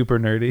it. It's super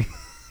nerdy.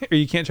 Or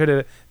you can't try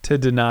to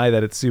deny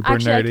that it's super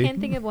nerdy. Actually, I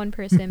can't think of one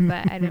person,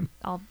 but I don't.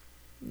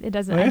 It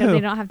doesn't. They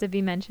don't have to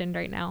be mentioned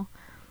right now.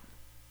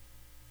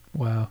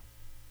 Wow.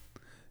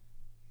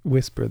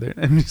 Whisper there.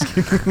 I'm just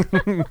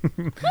kidding.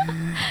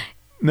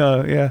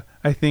 No, yeah.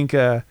 I think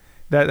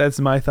that's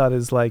my thought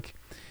is like,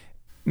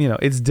 you know,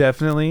 it's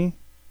definitely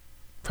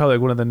probably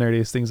like one of the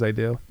nerdiest things I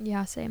do.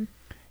 Yeah, same.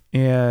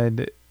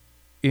 And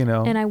you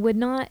know. And I would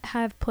not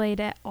have played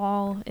at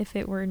all if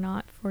it were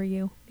not for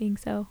you being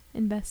so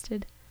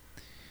invested.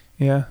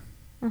 Yeah.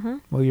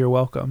 Well, you're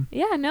welcome.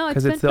 Yeah, no, it's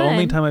been fun. Because it's the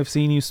only time I've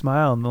seen you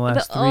smile in the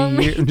last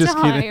 3 years. I'm just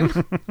kidding.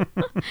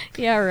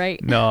 Yeah,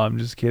 right. No, I'm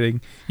just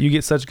kidding. You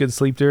get such good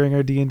sleep during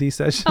our D&D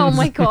sessions. Oh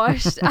my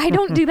gosh, I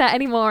don't do that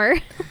anymore.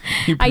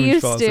 I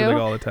used fall to asleep, like,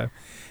 all the time.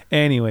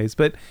 Anyways,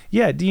 but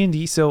yeah,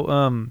 D&D. So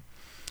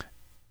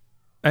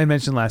I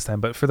mentioned last time,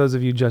 but for those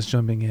of you just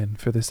jumping in,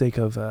 for the sake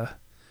of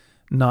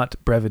not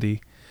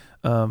brevity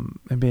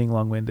and being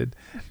long-winded,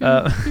 you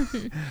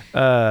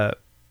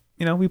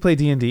know, we play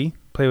D&D.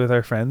 Play with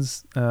our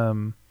friends.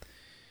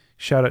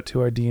 Shout out to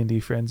our D&D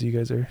friends. You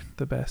guys are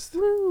the best.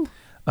 Woo.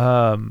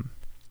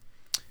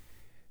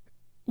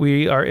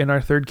 We are in our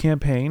third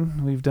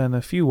campaign. We've done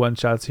a few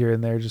one-shots here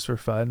and there just for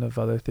fun of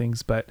other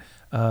things, but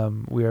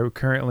we are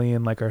currently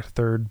in like our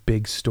third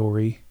big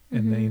story.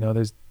 And then, you know,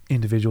 there's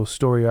individual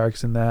story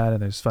arcs in that,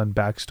 and there's fun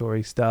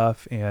backstory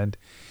stuff. And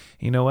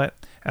you know what?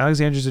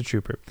 Alexandra's a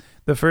trooper.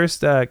 The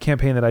first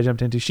campaign that I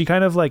jumped into, she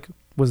kind of like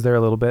was there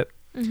a little bit.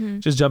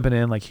 just jumping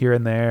in like here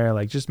and there,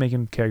 like just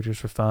making characters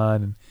for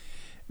fun. And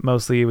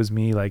mostly it was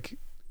me like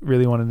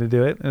really wanting to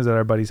do it. It was at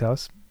our buddy's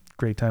house.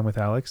 Great time with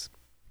Alex.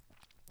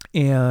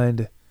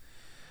 And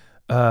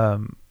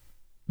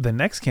the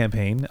next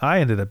campaign, I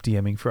ended up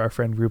DMing for our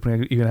friend group,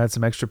 and I even had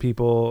some extra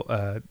people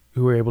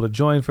who were able to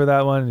join for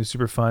that one. It was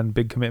super fun,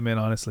 big commitment,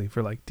 honestly,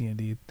 for like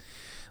D&D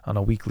on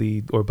a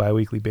weekly or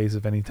bi-weekly basis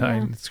of any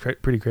time. It's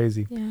pretty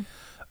crazy.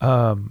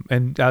 Yeah.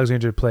 And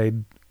Alexandra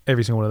played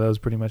every single one of those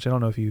pretty much. I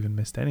don't know if you even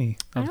missed any.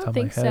 I don't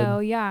think so.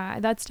 Yeah,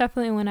 that's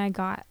definitely when I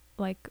got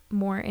like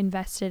more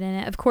invested in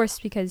it, of course,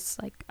 because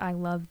like I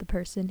love the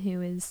person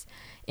who is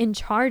in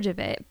charge of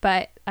it,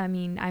 but I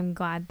mean, I'm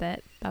glad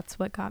that that's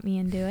what got me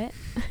into it.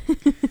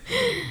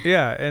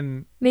 Yeah.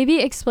 And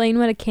maybe explain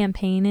what a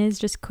campaign is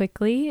just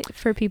quickly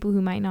for people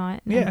who might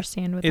not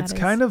understand what that is. It's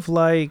kind of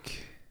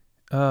like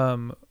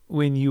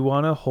when you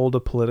want to hold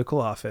a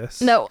political office.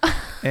 No.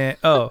 And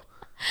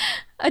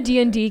a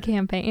D&D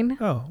campaign.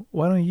 Oh,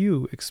 why don't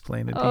you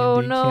explain a D&D campaign?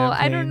 Oh no,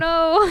 I don't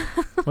know.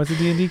 What's a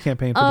D&D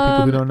campaign for the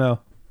people who don't know?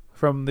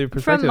 From the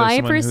perspective from my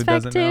of someone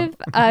perspective, who doesn't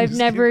know. I've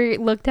never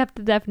looked up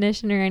the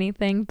definition or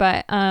anything,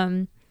 but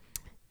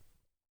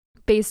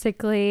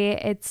basically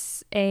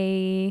it's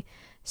a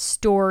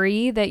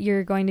story that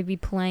you're going to be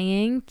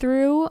playing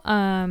through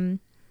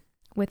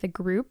with a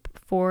group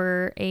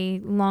for a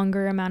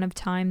longer amount of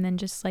time than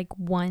just like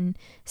one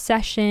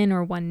session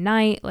or one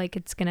night. Like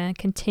it's gonna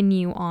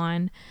continue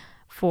on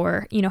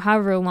for, you know,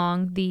 however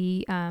long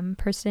the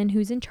person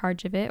who's in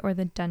charge of it, or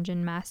the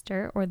dungeon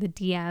master or the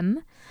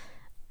DM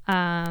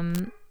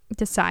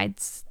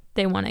decides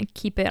they want to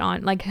keep it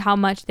on, like how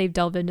much they've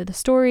delved into the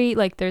story.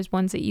 Like there's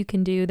ones that you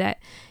can do that,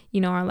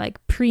 you know, are like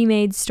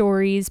pre-made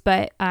stories,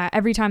 but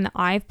every time that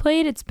I've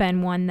played, it's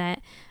been one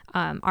that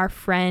our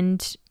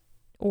friend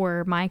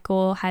or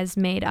Michael has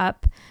made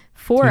up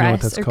for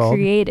us or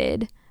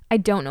created. I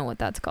don't know what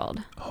that's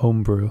called.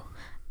 Homebrew.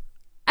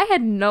 I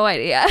had no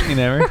idea. You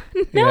never?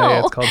 No. Yeah,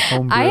 it's called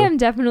homebrew. I am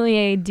definitely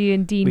a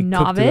D&D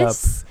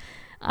novice.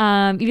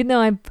 Even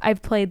though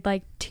I've played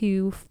like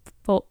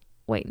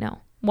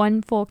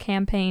one full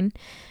campaign.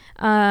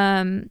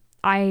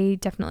 I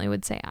definitely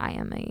would say I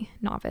am a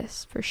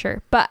novice for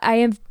sure, but I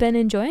have been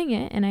enjoying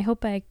it, and I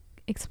hope I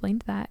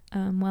explained that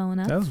well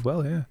enough. That was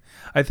well, yeah.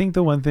 I think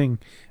the one thing,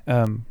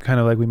 kind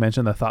of like we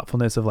mentioned, the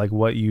thoughtfulness of like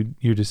what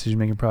your decision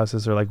making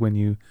process, or like when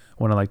you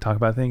want to like talk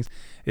about things,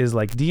 is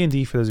like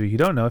D&D. For those of you who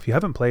don't know, if you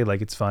haven't played,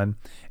 like it's fun.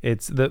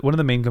 It's one of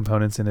the main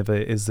components in it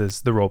is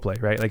the role play,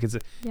 right? Like it's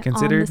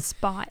considered on the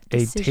spot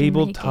a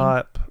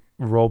tabletop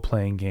role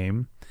playing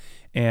game.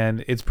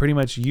 And it's pretty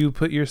much you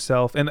put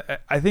yourself, and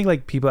I think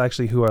like people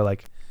actually who are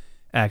like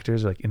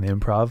actors or like in the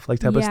improv like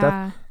type of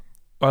stuff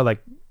are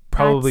like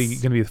probably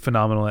going to be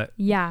phenomenal at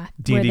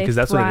D&D, because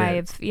that's what it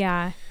is.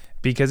 Yeah.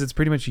 Because it's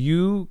pretty much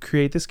you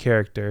create this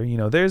character, you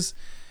know, there's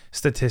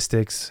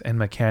statistics and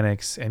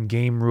mechanics and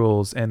game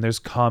rules, and there's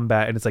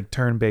combat, and it's like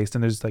turn based,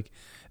 and there's like,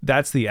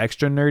 that's the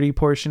extra nerdy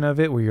portion of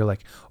it where you're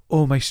like,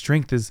 oh, my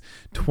strength is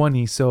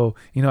 20, so,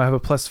 you know, I have a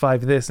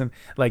 +5 this, and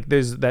like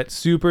there's that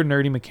super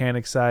nerdy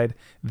mechanic side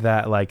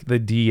that like the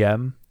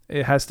DM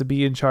it has to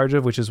be in charge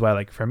of, which is why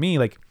like for me,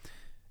 like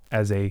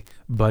as a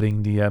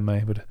budding DM,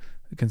 I would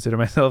consider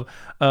myself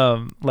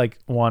like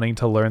wanting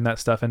to learn that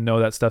stuff and know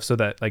that stuff, so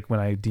that like when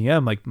I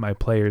DM, like my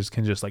players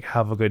can just like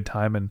have a good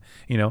time. And,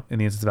 you know, in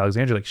the instance of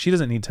Alexandra, like she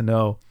doesn't need to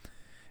know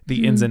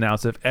the ins and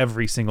outs of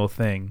every single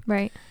thing,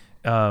 right?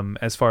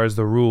 As far as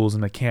the rules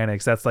and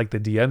mechanics, that's like the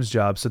DM's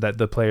job, so that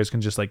the players can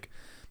just like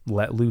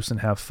let loose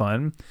and have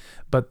fun.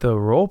 But the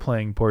role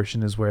playing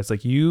portion is where it's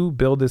like you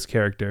build this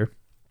character,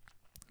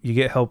 you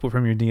get help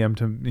from your DM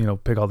to, you know,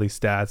 pick all these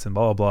stats and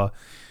blah blah blah,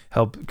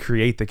 help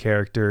create the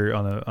character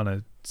on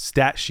a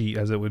stat sheet,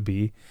 as it would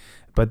be.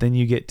 But then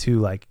you get to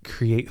like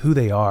create who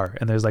they are,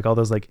 and there's like all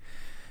those like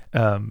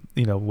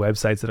you know,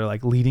 websites that are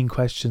like leading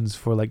questions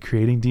for like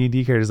creating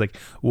D&D characters, like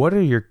what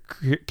are your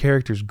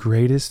character's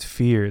greatest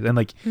fears, and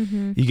like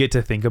you get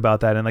to think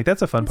about that, and like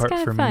that's a fun part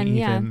for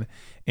me even.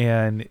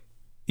 And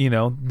you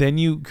know, then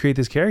you create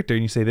this character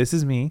and you say, this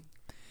is me,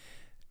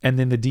 and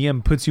then the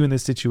DM puts you in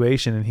this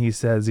situation, and he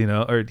says, you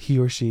know, or he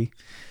or she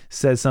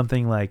says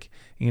something like,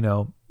 you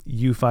know,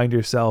 you find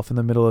yourself in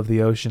the middle of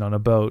the ocean on a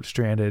boat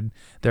stranded,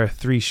 there are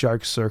 3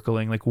 sharks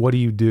circling, like what do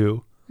you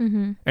do?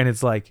 And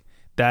it's like,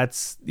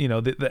 that's, you know,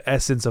 the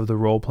essence of the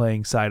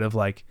role-playing side of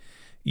like,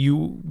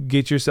 you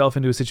get yourself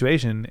into a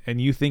situation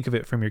and you think of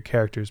it from your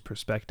character's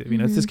perspective. You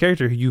know, it's this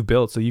character who you've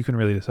built, so you can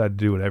really decide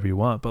to do whatever you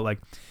want. But like,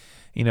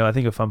 you know, I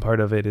think a fun part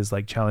of it is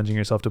like challenging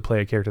yourself to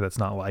play a character that's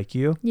not like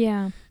you.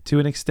 Yeah. To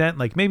an extent,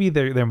 like maybe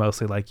they're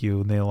mostly like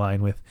you and they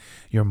align with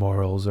your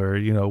morals, or,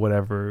 you know,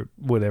 whatever it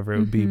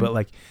would be. But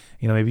like,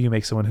 you know, maybe you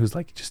make someone who's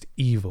like just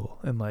evil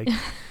and like,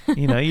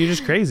 you know, you're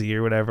just crazy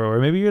or whatever, or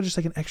maybe you're just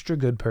like an extra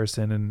good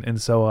person,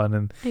 and so on.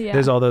 And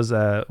there's all those,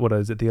 what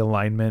is it? The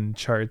alignment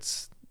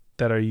charts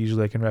that are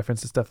usually like in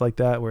reference to stuff like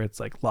that, where it's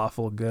like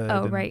lawful good.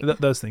 Oh, right.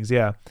 Those things.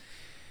 Yeah.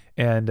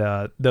 And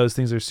those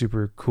things are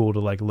super cool to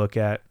like look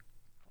at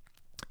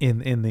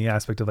in the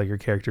aspect of like your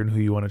character and who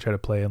you want to try to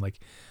play, and like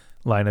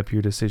line up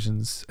your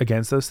decisions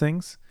against those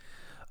things.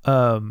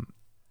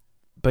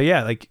 But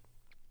yeah, like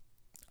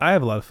I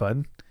have a lot of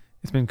fun.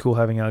 It's been cool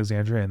having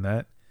Alexandra in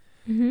that.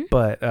 Mm-hmm.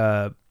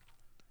 But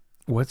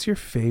what's your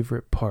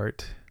favorite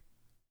part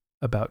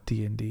about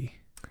D&D?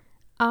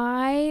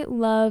 I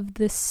love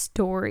the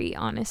story,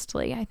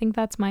 honestly. I think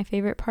that's my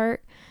favorite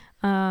part.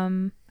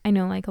 I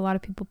know like a lot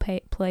of people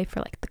play for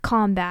like the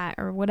combat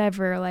or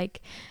whatever. Like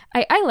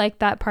I like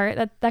that part.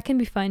 That can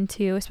be fun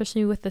too,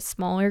 especially with a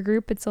smaller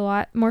group. It's a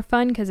lot more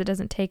fun because it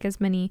doesn't take as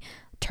many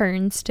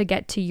turns to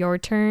get to your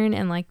turn,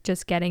 and like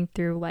just getting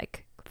through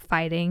like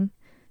fighting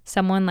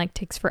someone like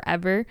takes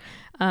forever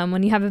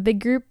when you have a big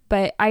group.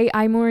 But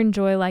I more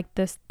enjoy like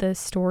the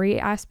story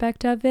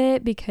aspect of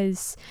it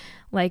because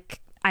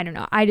like I don't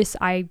know, I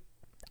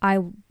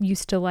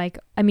used to like,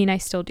 I mean, I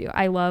still do.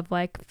 I love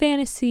like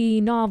fantasy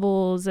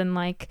novels and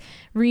like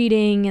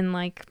reading and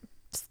like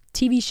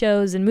TV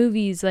shows and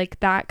movies, like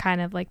that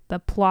kind of like the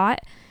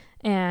plot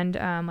and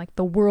like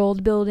the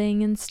world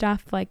building and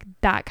stuff. Like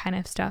that kind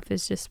of stuff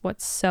is just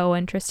what's so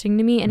interesting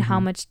to me, and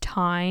how much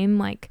time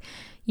like,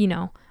 you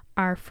know,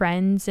 our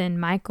friends and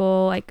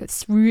Michael like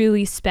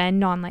really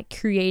spend on like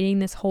creating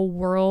this whole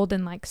world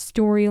and like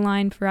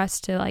storyline for us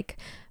to like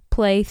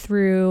play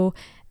through.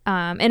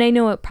 And I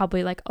know it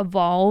probably like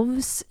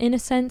evolves in a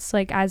sense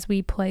like as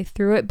we play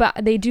through it, but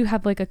they do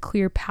have like a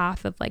clear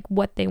path of like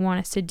what they want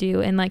us to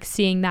do, and like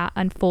seeing that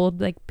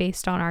unfold like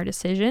based on our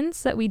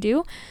decisions that we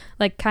do,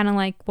 like kind of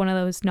like one of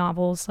those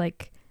novels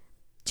like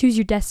Choose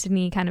Your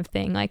Destiny kind of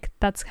thing. Like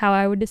that's how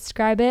I would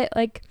describe it.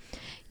 Like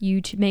you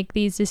to make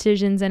these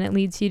decisions and it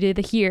leads you to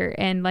the here,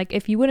 and like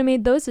if you would have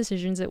made those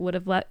decisions, it would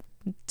have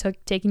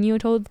taken you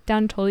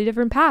down a totally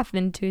different path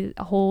into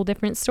a whole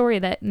different story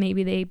that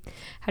maybe they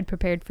had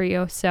prepared for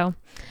you. So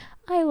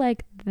I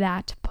like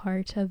that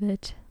part of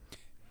it.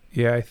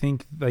 Yeah, I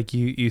think like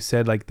you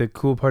said, like the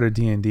cool part of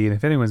D&D, and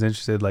if anyone's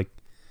interested, like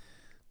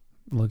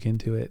look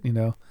into it, you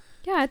know.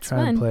 Yeah, it's try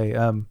fun. and play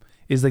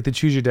is like the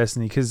Choose Your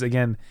Destiny, because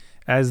again,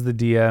 as the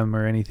DM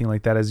or anything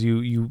like that, as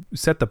you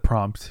set the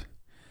prompt,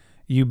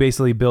 you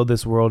basically build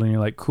this world and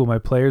you're like, cool, my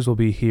players will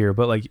be here,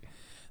 but like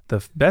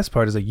the best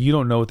part is like you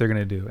don't know what they're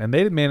gonna do, and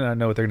they may not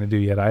know what they're gonna do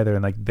yet either,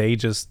 and like they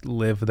just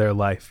live their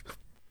life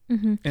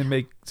and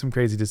make some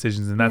crazy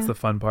decisions, and that's the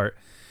fun part.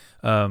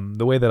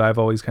 The way that I've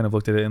always kind of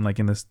looked at it, and like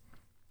in this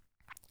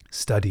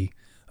study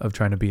of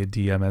trying to be a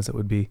DM, as it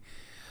would be,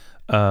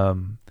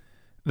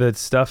 the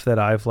stuff that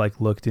I've like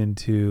looked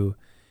into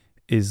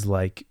is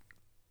like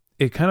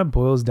it kind of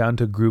boils down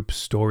to group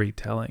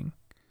storytelling,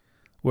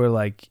 where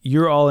like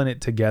you're all in it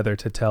together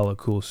to tell a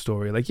cool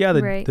story. Like, yeah, the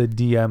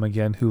DM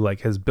again, who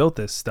like has built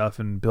this stuff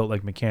and built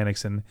like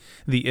mechanics and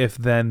the if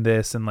then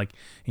this, and like,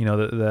 you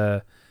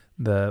know,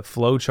 the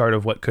flow chart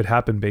of what could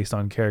happen based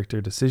on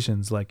character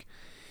decisions. Like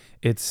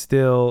it's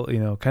still, you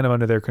know, kind of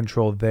under their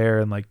control there,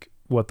 and like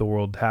what the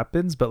world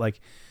happens, but like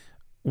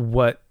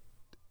what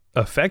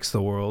affects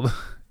the world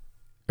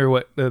or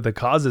what the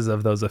causes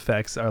of those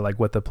effects are like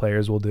what the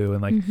players will do.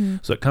 And like,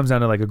 so it comes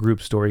down to like a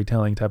group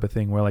storytelling type of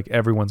thing where like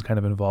everyone's kind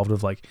of involved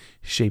with like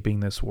shaping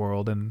this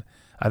world. And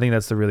I think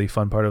that's the really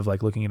fun part of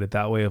like looking at it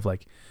that way, of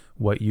like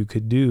what you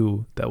could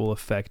do that will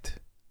affect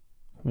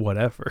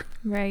whatever.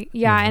 Right.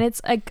 Yeah. And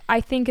it's like,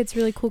 I think it's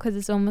really cool because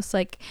it's almost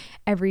like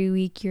every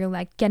week you're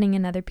like getting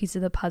another piece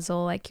of the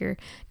puzzle. Like you're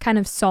kind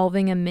of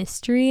solving a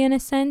mystery in a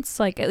sense,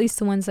 like at least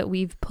the ones that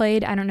we've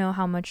played. I don't know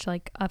how much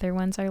like other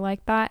ones are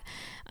like that.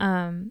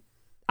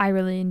 I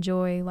really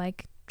enjoy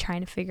like trying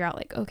to figure out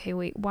like, okay,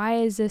 wait, why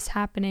is this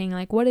happening?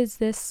 Like, what is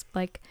this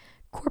like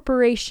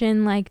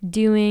corporation like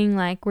doing?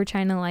 Like we're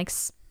trying to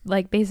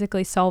like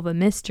basically solve a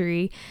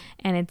mystery,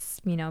 and it's,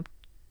 you know,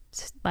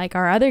 like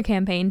our other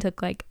campaign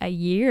took like a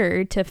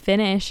year to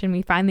finish, and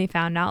we finally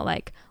found out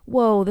like,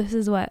 whoa, this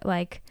is what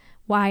like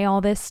why all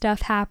this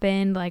stuff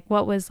happened, like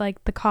what was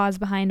like the cause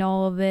behind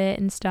all of it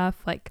and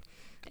stuff. Like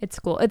it's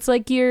cool. It's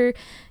like you're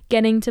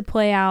getting to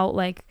play out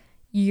like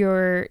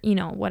your, you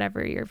know,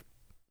 whatever your,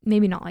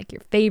 maybe not like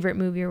your favorite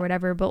movie or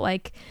whatever, but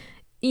like,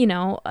 you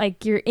know,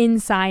 like you're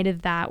inside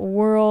of that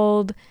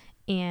world.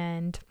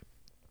 And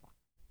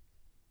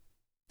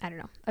I don't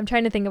know, I'm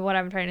trying to think of what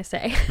I'm trying to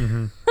say.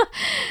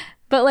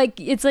 But like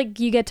it's like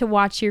you get to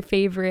watch your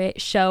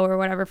favorite show or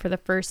whatever for the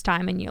first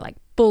time, and you're like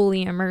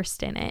fully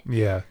immersed in it.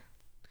 Yeah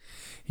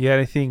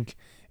And I think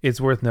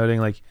it's worth noting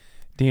like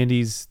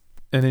D&D's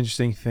an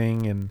interesting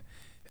thing, and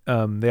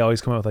they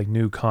always come out with like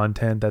new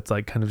content that's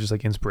like kind of just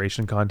like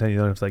inspiration content you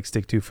don't have to like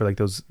stick to for like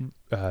those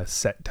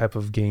set type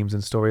of games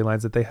and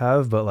storylines that they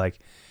have, but like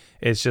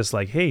it's just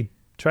like, hey,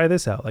 try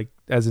this out like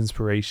as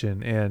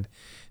inspiration. And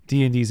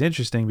D&D is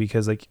interesting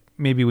because like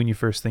maybe when you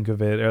first think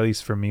of it, or at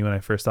least for me when I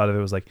first thought of it,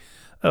 was like,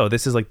 oh,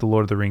 this is like the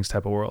Lord of the Rings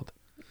type of world.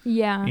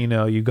 Yeah, you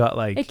know, you got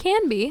like, it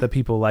can be the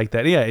people like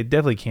that. Yeah, it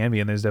definitely can be,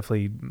 and there's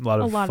definitely a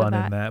lot of fun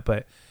in that.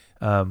 But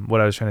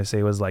what I was trying to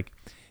say was like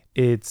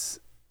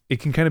it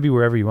can kind of be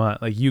wherever you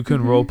want. Like you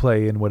can role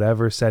play in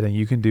whatever setting.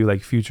 You can do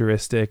like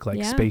futuristic,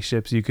 like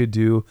spaceships. You could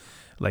do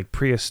like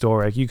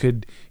prehistoric. You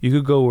could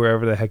go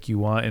wherever the heck you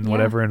want in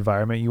whatever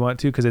environment you want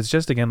to, because it's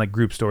just again like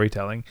group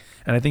storytelling.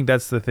 And I think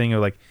that's the thing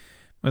of like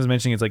I was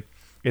mentioning, it's like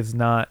it's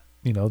not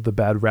the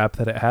bad rap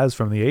that it has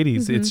from the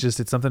 80s.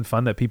 Mm-hmm. It's something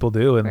fun that people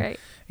do. And, Right.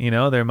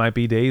 There might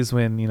be days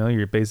when,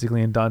 you're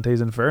basically in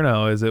Dante's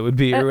Inferno as it would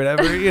be or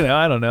whatever,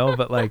 I don't know.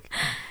 But like,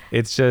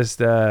 it's just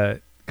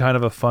kind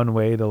of a fun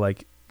way to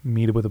like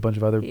meet up with a bunch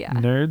of other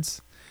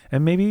nerds.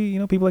 And maybe,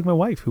 people like my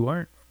wife who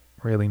aren't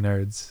really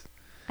nerds.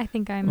 I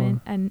think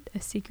I'm a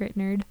secret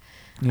nerd.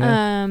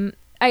 Yeah.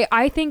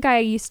 I think I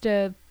used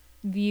to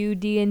view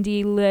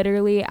D&D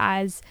literally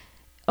as,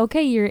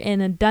 okay, you're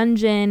in a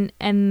dungeon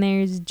and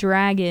there's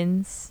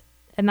dragons,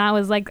 and that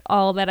was like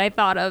all that I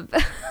thought of.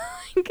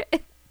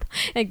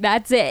 like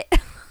that's it.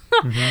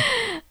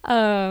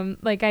 Mm-hmm.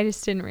 Like I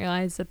just didn't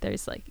realize that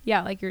there's like you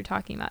were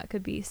talking about, it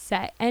could be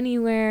set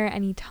anywhere,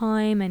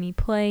 anytime, any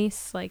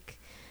place. Like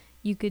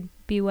you could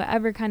be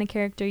whatever kind of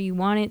character you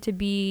want it to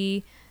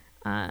be.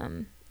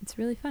 It's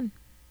really fun.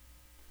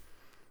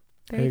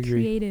 Very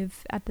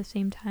creative at the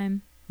same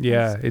time.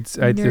 Yeah, it's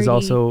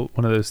also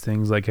one of those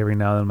things like every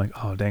now and then I'm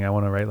like, oh dang, I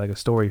want to write like a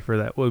story for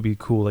that. What would be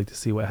cool like to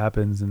see what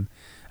happens, and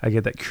I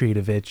get that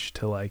creative itch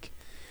to like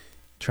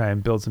try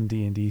and build some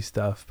D&D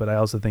stuff. But I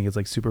also think it's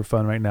like super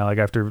fun right now, like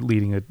after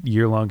leading a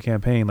year-long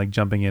campaign, like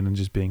jumping in and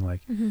just being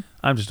like,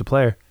 I'm just a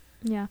player.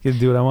 Yeah. Get to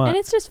do what I want. And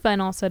it's just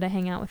fun also to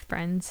hang out with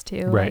friends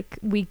too. Right. Like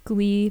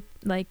weekly,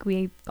 like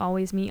we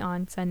always meet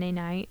on Sunday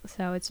night.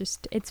 So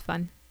it's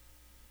fun.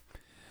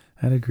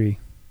 I'd agree.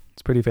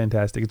 It's pretty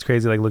fantastic. It's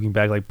crazy, like looking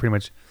back, like pretty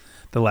much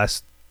the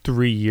last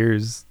 3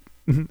 years,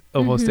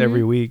 almost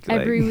every week.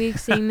 Every week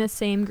seeing the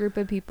same group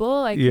of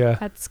people. Like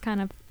that's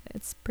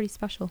it's pretty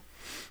special.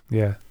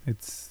 Yeah.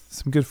 It's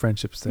some good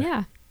friendships there.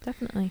 Yeah,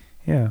 definitely.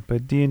 Yeah.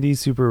 But D&D is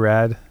super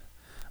rad.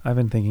 I've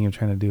been thinking of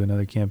trying to do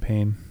another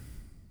campaign,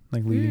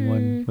 like leading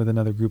one with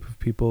another group of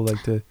people,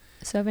 like to.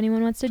 So if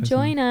anyone wants to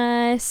join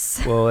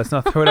us. Well, let's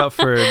not throw it out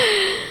for.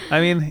 I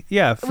mean,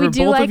 yeah, for both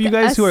like of you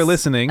guys who are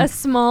listening. A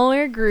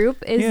smaller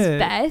group is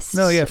best.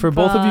 No, yeah, for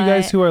both of you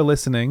guys who are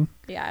listening.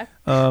 Yeah.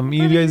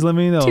 You guys let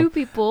me know. 2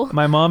 people.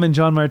 My mom and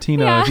John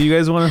Martino. Yeah. If you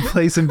guys want to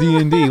play some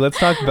D&D, let's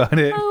talk about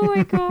it. Oh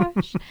my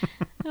gosh.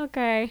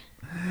 Okay.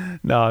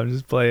 No, I'm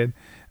just playing.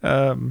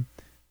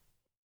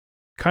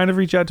 Kind of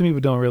reach out to me,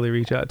 but don't really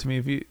reach out to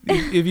me.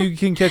 If you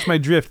can catch my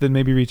drift, then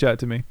maybe reach out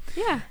to me.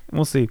 Yeah.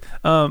 We'll see.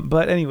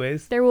 But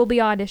anyways. There will be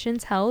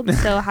auditions held,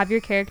 so have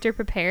your character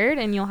prepared,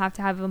 and you'll have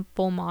to have a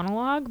full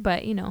monologue,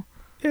 but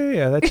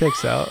Yeah, that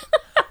checks out.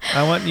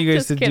 I want you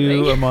guys to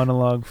do a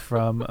monologue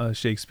from a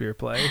Shakespeare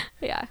play.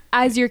 Yeah,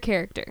 as your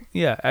character.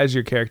 Yeah, as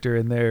your character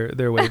in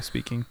their way of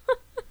speaking.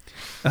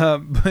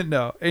 But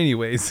no,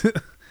 anyways.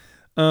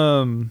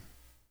 Yeah,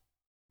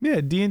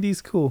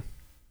 D&D's cool.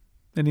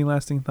 Any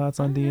lasting thoughts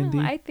on D&D?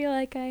 I feel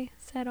like I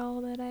said all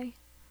that I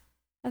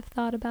have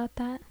thought about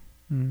that.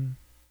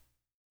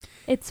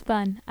 It's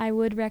fun. I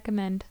would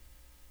recommend.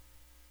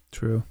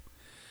 True.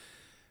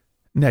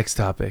 Next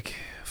topic,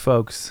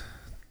 folks.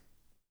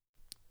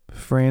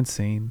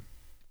 Francine.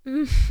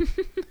 For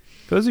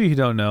those of you who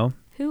don't know.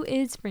 Who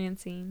is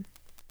Francine?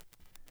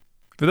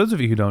 For those of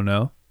you who don't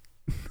know,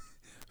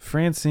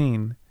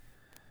 Francine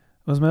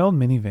was my old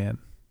minivan.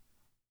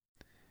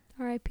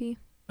 R.I.P.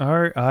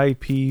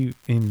 R.I.P.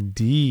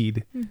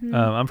 indeed. Mm-hmm.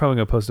 I'm probably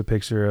gonna post a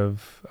picture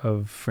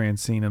of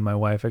Francine and my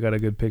wife. I got a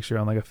good picture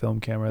on like a film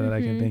camera that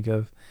I can think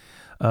of.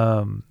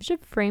 You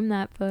should frame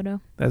that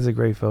photo. That's a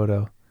great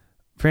photo.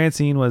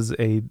 Francine was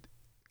a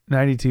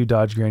 92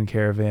 Dodge Grand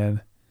Caravan,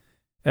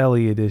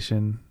 LE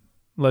edition,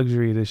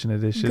 luxury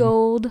edition.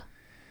 Gold.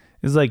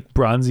 It was like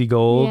bronzy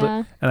gold,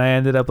 yeah. And I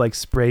ended up like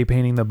spray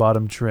painting the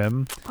bottom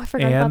trim. Oh, I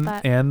forgot about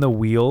that. And the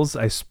wheels,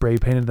 I spray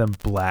painted them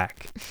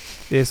black.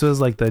 This was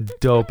like the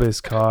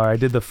dopest car. I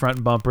did the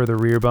front bumper, the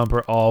rear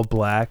bumper, all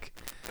black.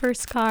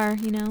 First car,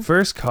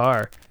 First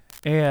car.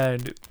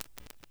 And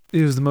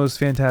it was the most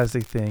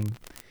fantastic thing.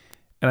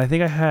 And I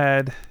think I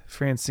had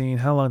Francine.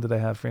 How long did I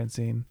have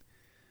Francine?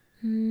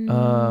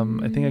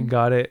 I think I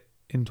got it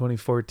in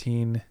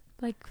 2014.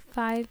 Like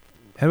 5.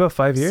 Had about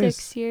 5 years.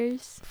 6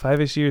 years.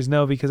 5-ish years.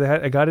 No, because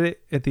I got it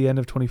at the end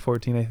of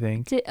 2014, I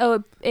think.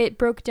 It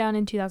broke down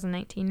in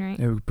 2019, right?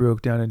 It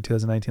broke down in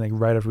 2019,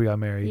 like right after we got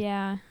married.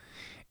 Yeah.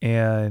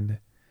 And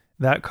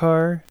that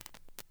car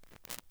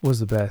was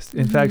the best.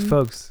 In fact,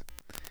 folks,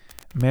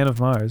 Man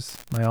of Mars,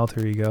 my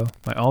alter ego,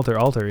 my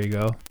alter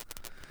ego,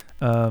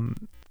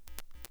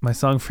 my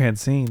song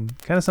Francine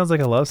kind of sounds like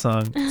a love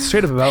song. It's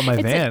straight up about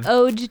my van. It's an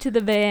ode to the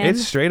van.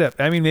 It's straight up.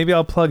 I mean, maybe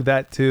I'll plug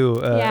that too.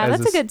 Yeah,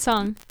 that's a good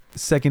song.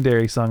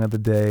 Secondary song of the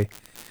day.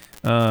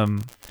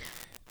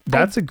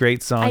 That's a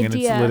great song, and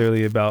it's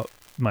literally about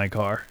my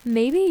car.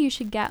 Maybe you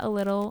should get a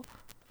little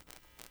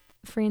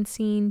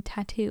Francine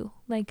tattoo,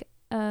 like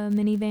a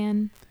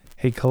minivan.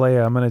 Hey,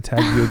 Kalea, I'm going to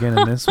tag you again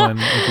in this one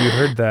if you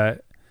heard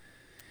that.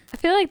 I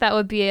feel like that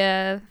would be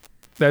a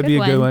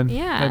good one.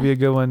 Yeah. That'd be a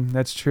good one.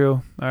 That's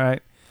true. All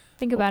right.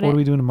 Think about it. What are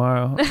we doing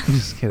tomorrow? I'm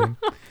just kidding.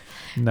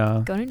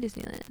 No. Going to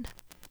Disneyland.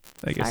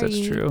 I guess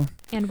that's true.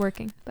 And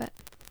working, but.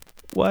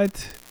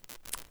 What?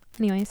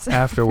 Anyways.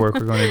 After work,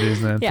 we're going to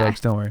Disneyland, folks.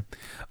 Don't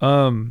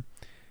worry.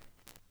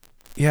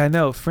 Yeah,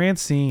 no,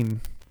 Francine.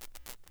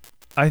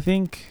 I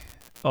think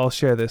I'll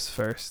share this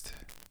first.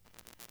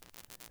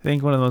 I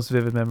think one of the most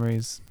vivid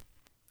memories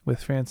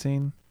with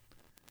Francine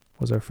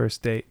was our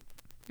first date.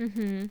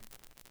 Mm-hmm.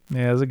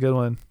 Yeah, it was a good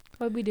one.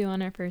 What'd we do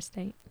on our first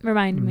date?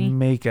 Remind me.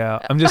 Make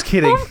out. I'm just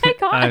kidding. Oh my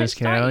gosh, I'm just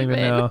kidding. I don't even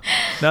know.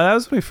 No, that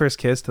was when we first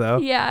kissed, though.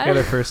 Yeah. We had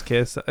our first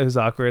kiss. It was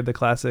awkward. The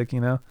classic, you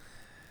know.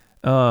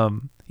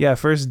 Yeah,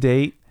 first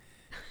date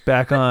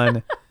back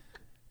on.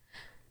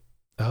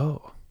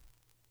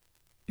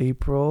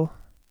 April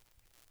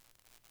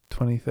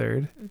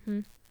 23rd,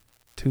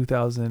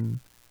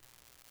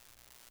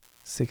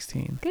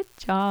 2016. Good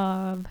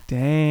job.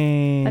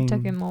 Dang. That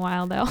took him a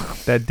while, though.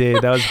 That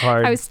did. That was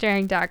hard. I was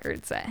staring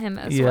backwards at him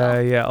as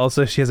well. Yeah.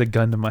 Also, she has a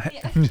gun to my head.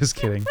 Yeah. I'm just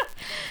kidding.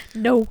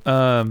 No.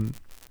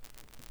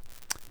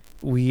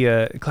 We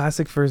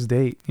classic first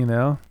date, you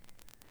know,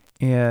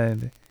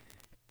 and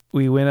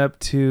we went up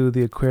to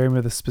the aquarium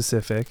of the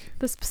Pacific.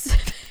 The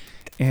specific.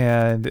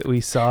 And we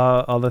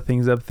saw all the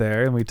things up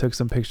there, and we took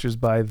some pictures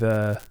by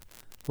the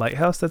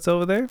lighthouse that's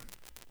over there.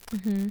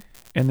 Mm-hmm.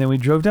 And then we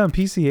drove down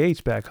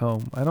PCH back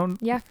home.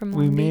 Yeah, from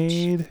Long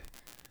Beach.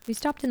 We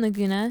stopped in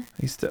Laguna.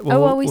 We stopped.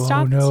 Oh,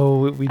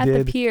 no, we at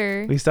did. the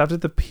pier. We stopped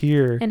at the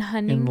pier in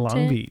Huntington. in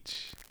Long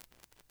Beach.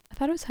 I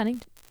thought it was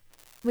Huntington.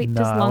 Wait,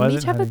 Nah, does it Long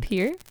wasn't Beach have a Huntington.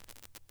 pier?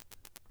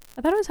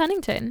 I thought it was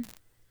Huntington.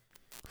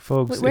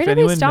 Folks, Where if did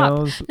we anyone stop?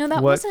 knows No, that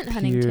what wasn't pier,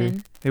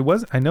 Huntington. It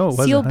was. I know it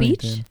wasn't Seal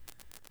Huntington. Beach?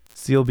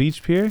 Seal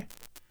Beach Pier?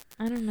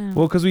 I don't know.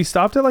 Well, because we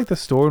stopped at like the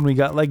store and we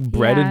got like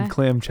bread Yeah. and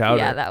clam chowder.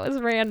 Yeah, that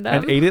was random.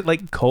 And ate it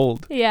like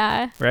cold.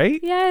 Yeah. Right?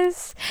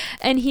 Yes.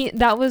 And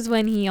that was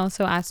when he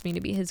also asked me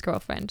to be his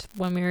girlfriend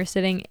when we were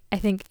sitting, I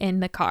think,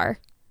 in the car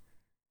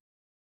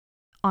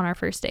on our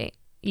first date,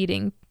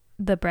 eating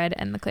the bread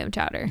and the clam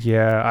chowder.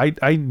 Yeah,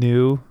 I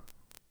knew.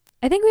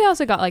 I think we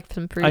also got like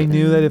some fruit. I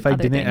knew that if I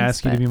other didn't things,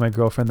 ask you to but- be my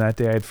girlfriend that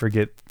day, I'd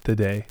forget the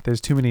day. There's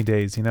too many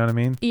days, you know what I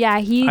mean? Yeah,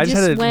 he I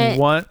just had went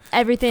one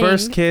everything.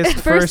 first kiss,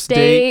 First first date,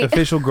 date.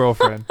 official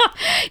girlfriend.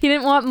 He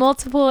didn't want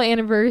multiple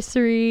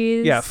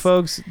anniversaries. Yeah,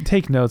 folks,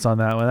 take notes on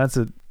that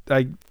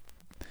one.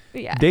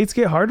 Yeah. Dates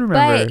get hard to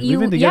remember. But We've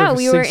been together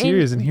we for were 6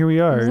 years, and here we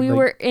are. We like,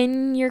 were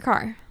in your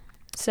car.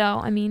 So,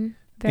 I mean,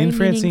 very in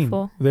Francine.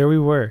 meaningful. There we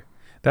were.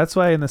 That's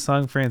why in the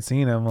song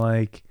Francine, I'm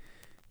like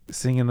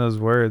singing those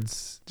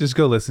words. Just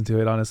go listen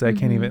to it. Honestly, I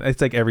can't even. It's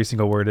like every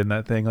single word in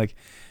that thing. Like,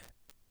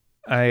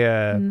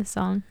 In the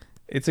song.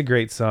 It's a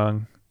great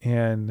song.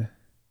 And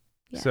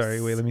Yes.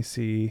 sorry, wait, let me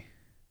see.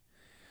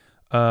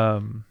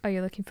 Oh,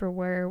 you're looking for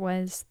where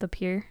was the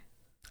pier?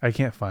 I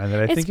can't find it.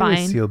 I It's think it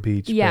fine. was Seal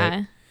Beach.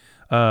 Yeah.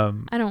 But,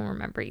 I don't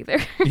remember either.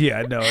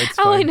 yeah, no, it's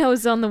All I fine. know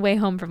is on the way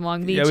home from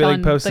Long Beach Yeah, we like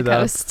on posted the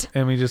up coast.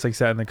 and we just like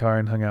sat in the car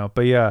and hung out.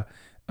 But yeah,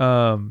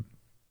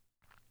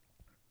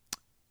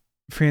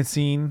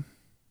 Francine,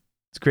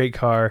 it's a great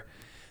car.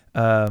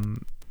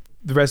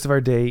 The rest of our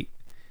date,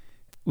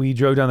 we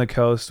drove down the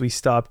coast. We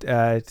stopped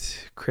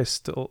at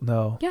Crystal.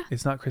 No, Yeah.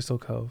 it's not Crystal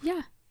Cove.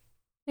 Yeah.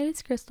 It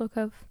is Crystal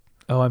Cove.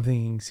 Oh, I'm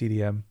thinking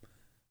CDM,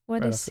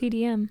 What Right is off it.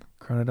 CDM?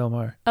 Corona Del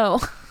Mar. Oh.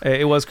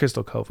 It was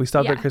Crystal Cove. We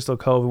stopped at Yeah. Crystal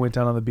Cove and went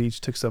down on the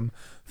beach, took some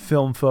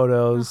film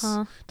photos,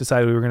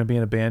 decided we were going to be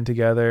in a band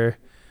together.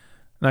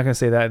 I'm not going to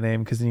say that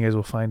name because then you guys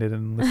will find it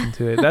and listen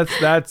to it.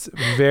 That's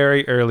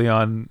very early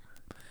on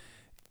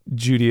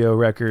Judio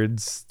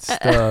Records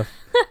stuff.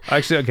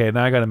 Actually, okay,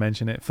 now I got to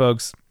mention it.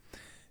 Folks,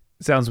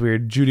 sounds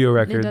weird. Judio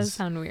Records. It does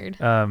sound weird.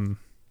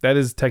 That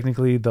is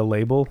technically the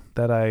label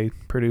that I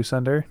produce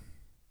under.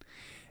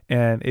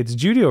 And it's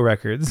Judio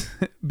Records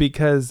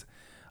because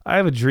I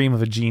have a dream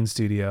of a jean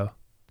studio.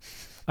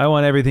 I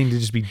want everything to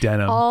just be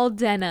denim. All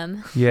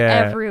denim.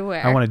 Yeah.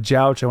 Everywhere. I want a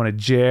jouch. I want a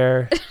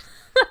chair.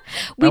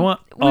 we want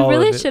we all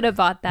really of it. should have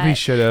bought that. We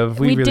should have.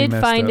 We really did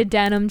messed find up. a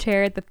denim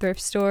chair at the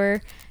thrift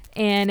store,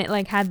 and it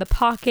like had the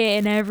pocket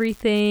and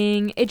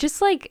everything. It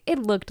just like it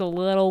looked a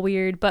little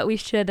weird, but we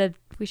should have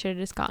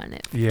just gotten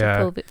it.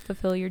 Yeah. To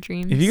fulfill your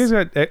dreams. If you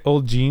guys got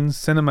old jeans,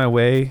 send them my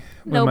way.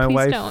 no, my please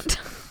wife, don't.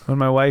 When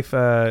my wife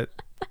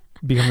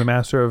becomes a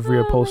master of Oh my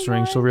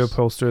reupholstering, she'll gosh.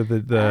 reupholster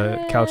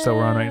the couch that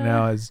we're on right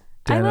now as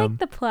I denim. like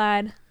the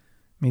plaid.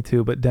 Me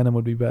too, but denim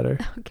would be better.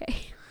 Okay.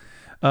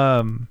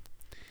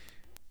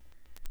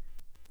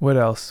 What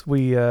else?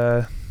 We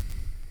What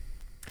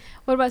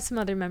about some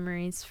other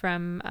memories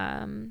from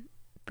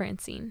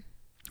Francine?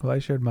 well, I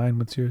shared mine.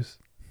 What's yours?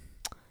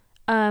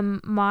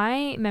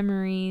 My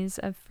memories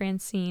of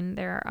Francine,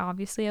 there are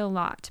obviously a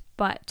lot,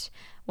 but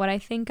what I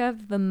think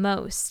of the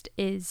most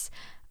is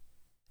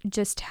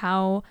just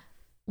how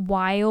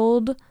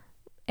wild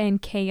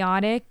and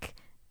chaotic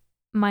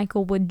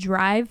Michael would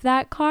drive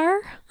that car.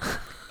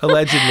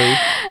 Allegedly.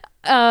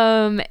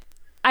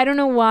 I don't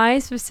know why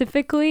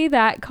specifically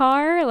that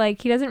car.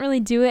 Like, he doesn't really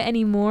do it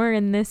anymore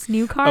in this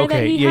new car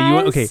that he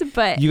has.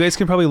 But You guys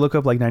can probably look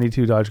up like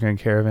 92 Dodge Grand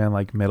Caravan,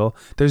 like middle.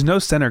 There's no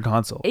center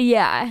console.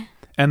 yeah,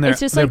 And it's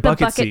just they're like the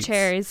bucket seats.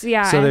 chairs.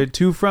 Yeah. So there are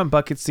two front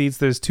bucket seats.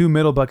 There's two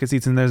middle bucket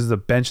seats, and there's a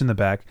bench in the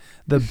back.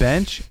 The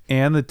bench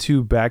and the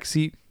two back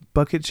seat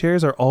bucket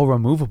chairs are all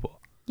removable.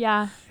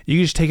 Yeah. You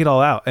can just take it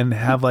all out and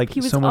have like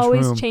He was so much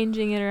always room.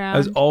 changing it around. I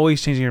was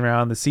always changing it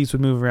around. The seats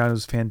would move around. It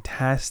was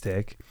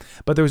fantastic,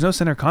 but there was no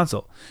center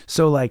console.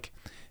 So like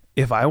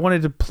if I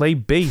wanted to play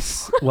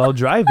bass while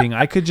driving,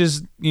 I could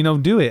just,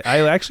 do it.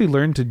 I actually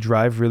learned to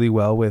drive really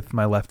well with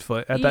my left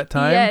foot at that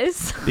time.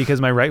 Yes. Because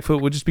my right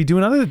foot would just be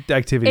doing other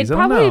activities. It'd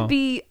I don't probably know.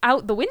 be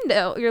out the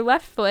window. Your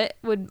left foot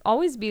would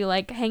always be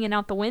like hanging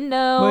out the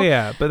window. Well,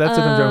 yeah, but that's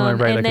if I'm driving my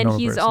right and like a then normal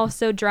he's person.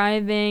 also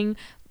driving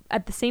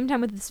at the same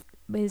time with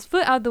his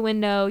foot out the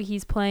window.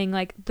 He's playing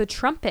like the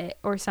trumpet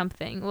or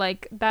something.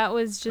 Like that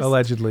was just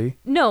Allegedly.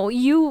 No,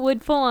 you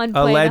would full on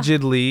play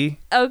Allegedly.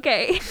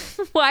 Okay.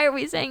 Why are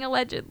we saying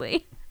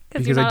allegedly?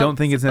 Because I don't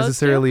think it's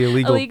necessarily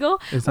illegal.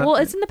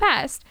 It's in the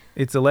past.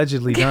 It's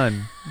allegedly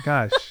done.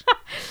 Gosh.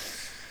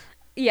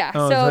 Yeah.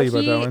 I'll tell you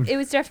about that one. It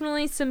was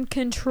definitely some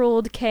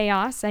controlled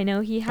chaos. I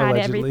know he had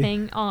Allegedly.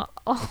 everything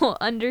all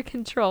under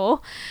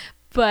control.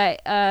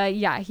 But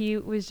he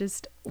was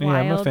just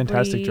wildly I'm a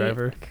fantastic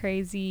driver.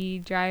 Crazy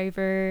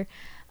driver.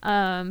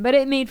 But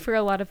it made for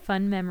a lot of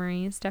fun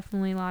memories.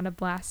 Definitely a lot of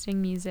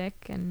blasting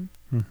music and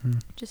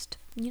just,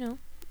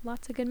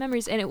 lots of good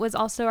memories. And it was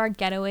also our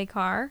getaway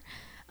car.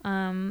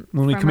 When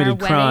we committed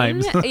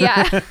crimes.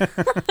 Yeah.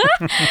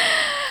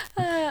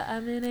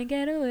 I'm in a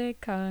getaway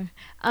car.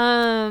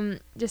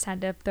 Just had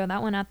to throw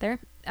that one out there.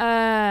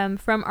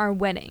 From our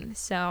wedding.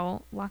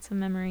 So lots of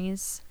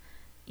memories.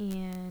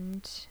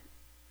 And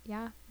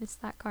yeah,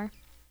 missed that car.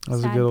 That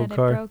was Sad a good old that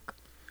car. It broke.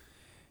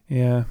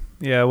 Yeah.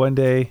 Yeah. One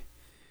day.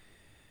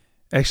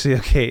 Actually,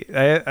 okay.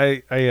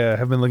 I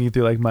have been looking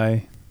through like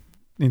my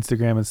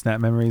Instagram and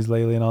Snap memories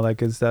lately and all that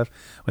good stuff.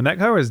 When that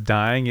car was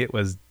dying, it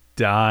was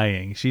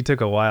dying. She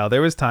took a while.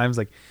 There was times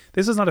like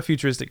this was not a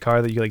futuristic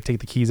car that you like take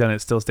the keys out and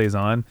it still stays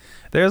on.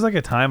 There was like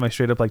a time I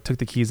straight up like took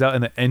the keys out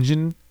and the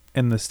engine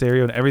and the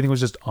stereo and everything was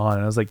just on.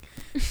 And I was like,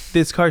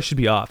 this car should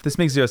be off. This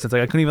makes zero sense.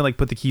 Like I couldn't even like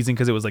put the keys in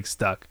because it was like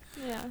stuck.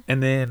 Yeah.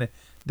 And then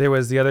there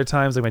was the other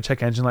times like my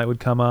check engine light would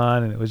come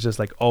on and it was just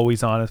like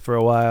always on for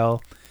a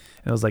while.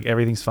 And it was like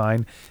everything's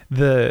fine.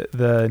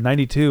 The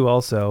 92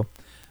 also,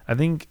 I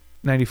think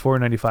 94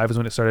 and 95 is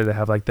when it started to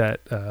have like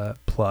that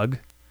plug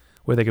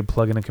where they could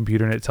plug in a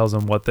computer and it tells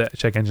them what the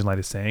check engine light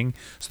is saying.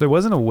 So there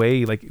wasn't a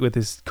way like with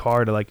this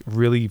car to like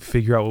really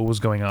figure out what was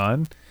going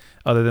on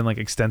other than like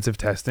extensive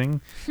testing.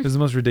 It was the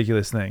most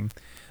ridiculous thing.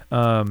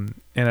 And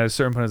at a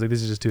certain point I was like,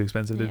 this is just too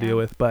expensive to deal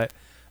with. But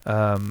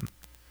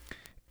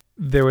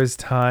there was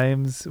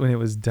times when it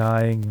was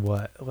dying.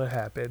 What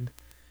happened?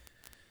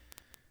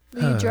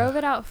 We drove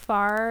it out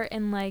far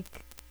in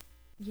like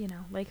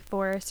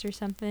forest or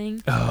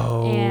something.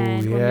 Oh,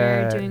 and yeah. when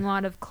we were doing a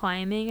lot of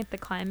climbing at the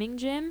climbing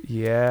gym.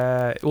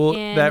 Yeah. Well,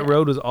 And that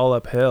road was all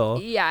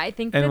uphill. Yeah, I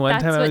think and one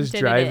that's time I what was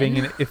did driving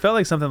it and it felt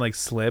like something like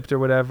slipped or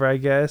whatever, I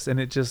guess. And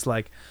it just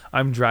like,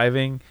 I'm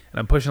driving and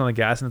I'm pushing on the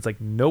gas and it's like,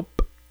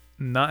 nope,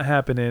 not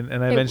happening.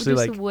 And I eventually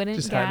just like wouldn't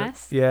just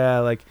gas. had it.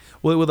 Yeah. Like,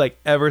 well, it would like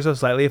ever so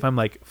slightly, if I'm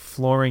like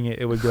flooring it,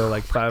 it would go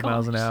like 5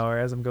 miles an hour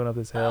as I'm going up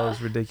this hill. It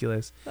was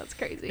ridiculous. That's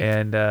crazy.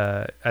 And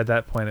at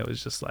that point it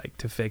was just like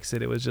to fix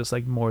it. It was just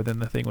like more than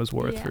the thing was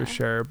worth for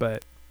sure.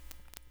 But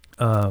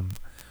trying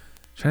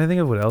to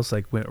think of what else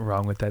like went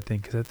wrong with that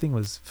thing. Cause that thing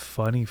was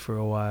funny for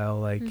a while.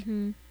 Like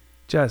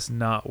just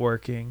not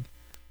working.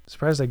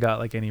 Surprised I got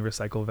like any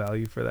recycle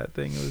value for that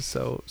thing. It was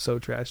so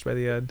trashed by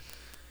the end,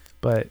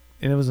 but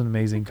it was an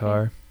amazing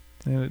car.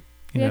 And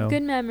we have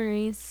good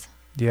memories.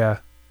 Yeah.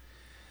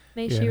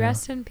 May she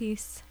rest in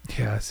peace.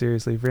 Yeah,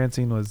 seriously.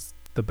 Francine was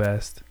the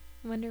best.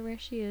 Wonder where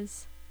she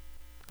is.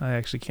 I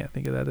actually can't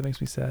think of that. That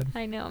makes me sad.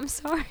 I know. I'm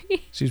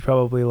sorry. She's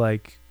probably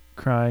like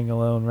crying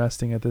alone,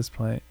 resting at this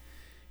point,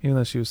 even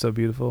though she was so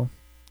beautiful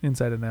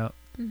inside and out.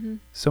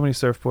 So many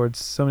surfboards,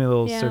 so many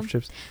little surf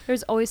trips.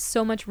 There's always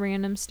so much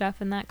random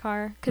stuff in that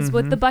car. Because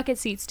with the bucket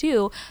seats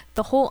too,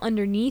 the whole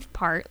underneath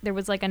part, there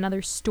was like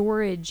another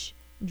storage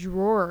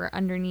drawer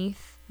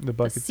underneath the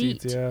bucket the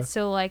seat. seats. Yeah.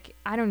 So like,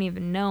 I don't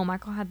even know.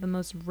 Michael had the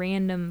most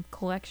random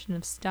collection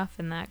of stuff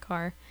in that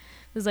car.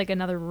 It was like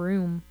another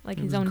room, like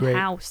his own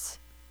house.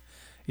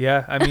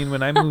 Yeah, I mean,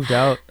 when I moved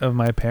out of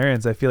my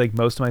parents, I feel like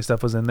most of my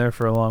stuff was in there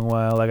for a long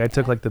while. Like I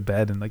took like the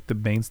bed and like the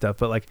main stuff,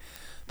 but like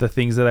the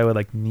things that I would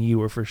like need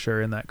were for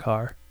sure in that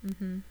car.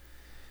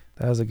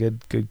 That was a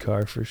good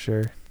car for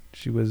sure.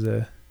 She was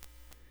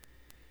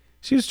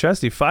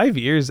trusty. 5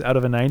 years out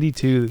of a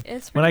 92.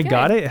 When I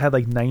got it, it had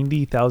like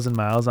 90,000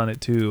 miles on it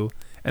too,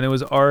 and it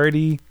was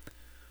already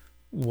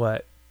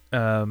what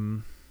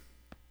over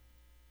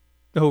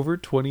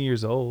 20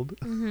 years old.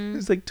 It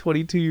was like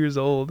 22 years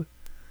old.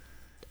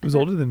 It was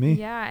older than me.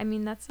 Yeah, I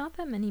mean, that's not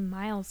that many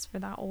miles for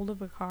that old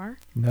of a car.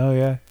 No,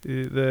 yeah.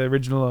 The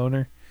original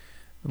owner,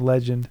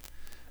 legend,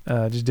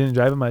 just didn't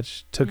drive it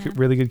much. Took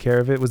really good care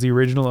of it. Was the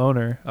original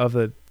owner of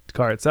the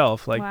car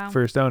itself, like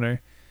first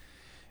owner,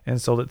 and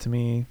sold it to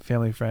me.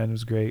 Family friend. It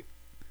was great.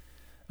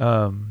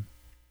 And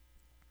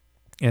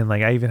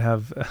like I even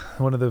have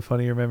one of the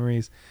funnier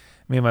memories.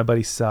 Me and my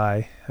buddy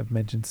Cy, have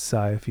mentioned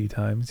Cy a few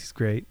times. He's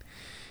great.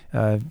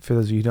 For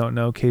those of you who don't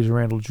know, Kasia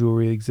Randall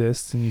Jewelry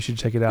exists, and you should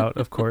check it out,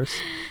 of course,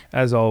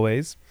 as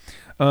always.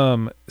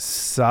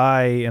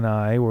 Cy and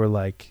I were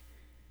like,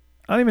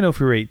 I don't even know if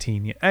we were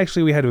 18 yet.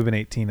 Actually, we had to have been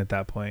 18 at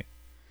that point.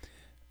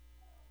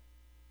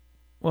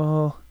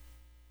 Well,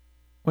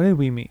 When did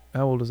we meet?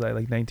 How old was I?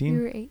 Like 19?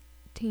 You were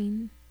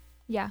 18.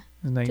 Yeah.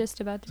 Just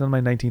about. It's on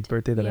my 19th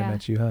birthday that I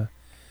met you, huh?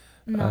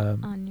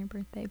 Not on your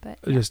birthday, but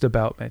yeah. Just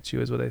about met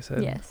you is what I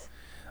said. Yes.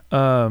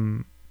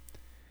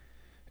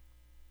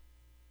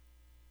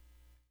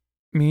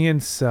 Me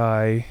and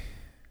Sai,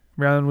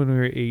 around when we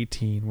were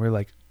 18, we're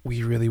like,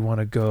 we really want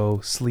to go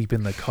sleep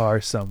in the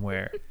car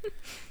somewhere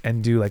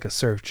and do like a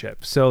surf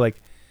trip. So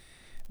like,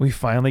 we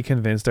finally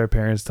convinced our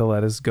parents to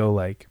let us go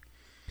like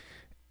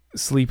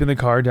sleep in the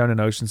car down in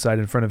Oceanside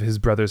in front of his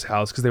brother's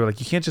house, because they were like,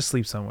 you can't just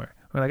sleep somewhere.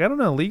 We're like, I don't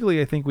know,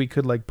 legally I think we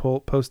could like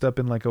post up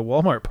in like a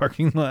Walmart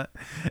parking lot.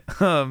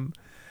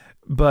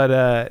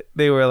 But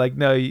they were like,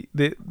 no,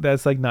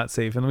 that's like not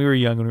safe. And we were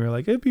young and we were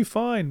like, it'd be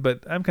fine.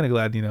 But I'm kind of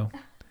glad,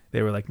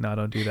 they were like, no,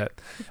 don't do that.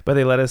 But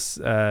they let us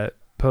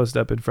post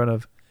up in front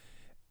of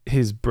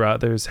his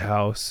brother's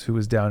house, who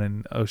was down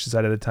in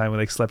Oceanside at the time. We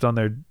like slept on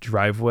their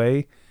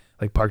driveway,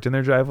 like parked in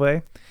their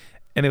driveway.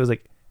 And it was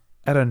like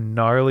at a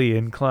gnarly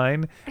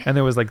incline, and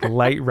there was like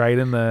light right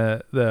in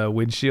the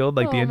windshield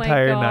like the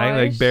entire night.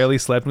 Like barely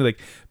slept. We like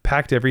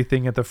packed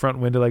everything at the front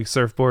window, like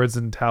surfboards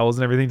and towels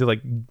and everything, to like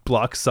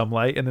block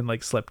sunlight, and then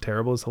like slept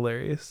terrible. It was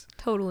hilarious.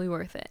 Totally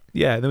worth it.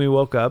 Yeah. Then we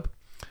woke up.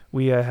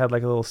 We had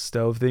like a little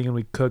stove thing, and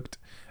we cooked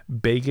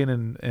bacon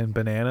and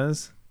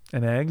bananas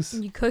and eggs.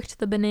 You cooked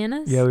the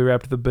bananas? Yeah, we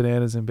wrapped the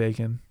bananas in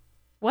bacon.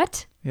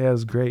 What? Yeah, it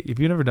was great. If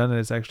you've never done it,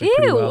 it's actually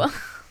pretty well.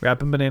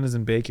 Wrapping bananas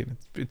in bacon.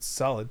 It's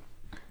solid.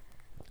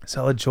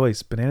 Solid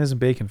choice. Bananas and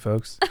bacon,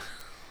 folks.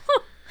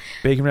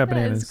 Bacon wrapped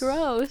bananas. That's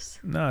gross.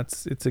 No,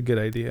 it's a good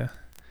idea.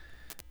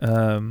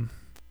 But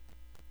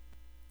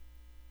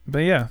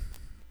yeah,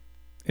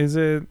 it's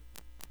a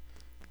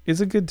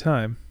good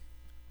time.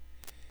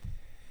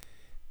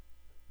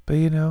 But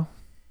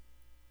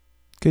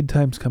good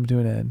times come to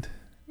an end.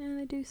 Yeah,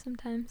 they do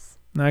sometimes.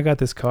 Now I got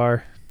this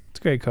car. It's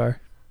a great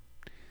car.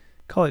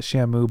 Call it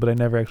Shamu, but I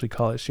never actually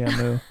call it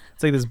Shamu.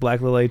 It's like this black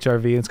little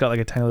HRV, and it's got like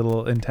a tiny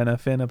little antenna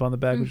fin up on the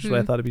back, which is why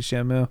I thought it'd be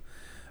Shamu.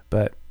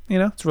 But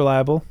it's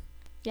reliable.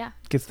 Yeah.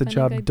 Gets the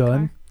job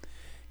done. Car.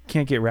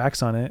 Can't get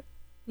racks on it.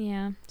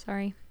 Yeah,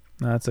 sorry.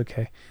 No, that's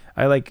okay.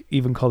 I like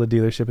even called the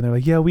dealership, and they're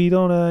like, yeah, we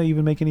don't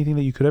even make anything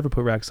that you could ever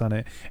put racks on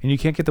it. And you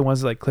can't get the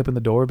ones that like clip in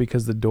the door,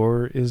 because the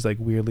door is like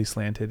weirdly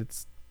slanted.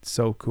 It's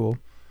so cool.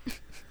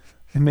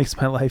 It makes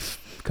my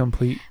life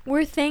complete.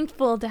 We're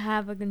thankful to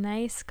have a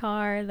nice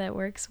car that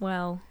works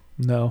well.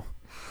 No,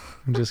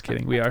 I'm just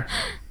kidding. We are.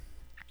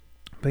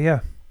 But yeah,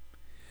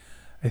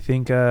 I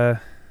think I'll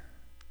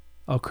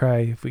cry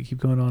if we keep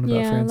going on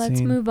about Francine. Yeah,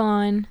 let's move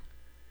on.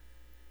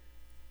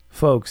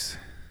 Folks,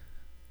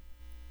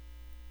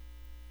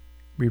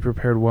 we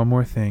prepared one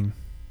more thing.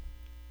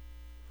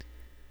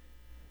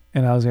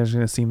 And I was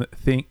actually going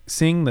to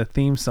sing the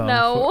theme song.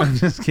 No. I'm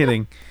just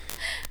kidding.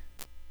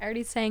 I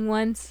already sang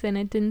once and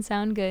it didn't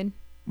sound good.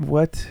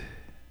 What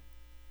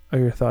are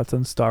your thoughts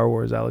on Star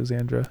Wars,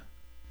 Alexandra?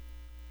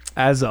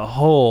 As a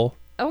whole.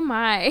 Oh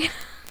my.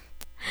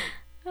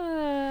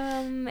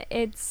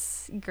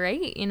 It's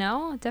great,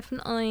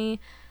 Definitely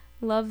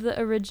love the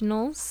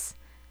originals.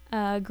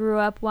 Grew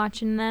up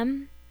watching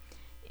them,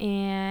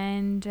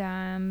 and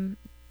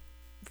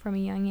from a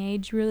young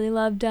age really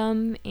loved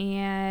them,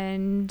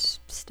 and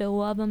still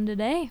love them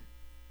today.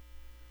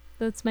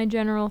 That's my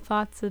general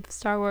thoughts of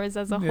Star Wars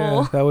as a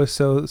whole. That was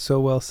so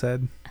well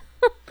said.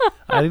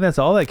 I think that's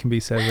all that can be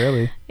said,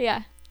 really.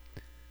 Yeah.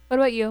 What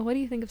about you? What do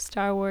you think of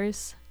Star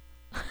Wars?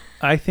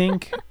 I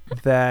think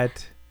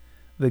that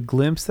the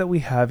glimpse that we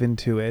have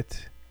into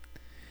it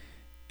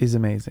is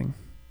amazing.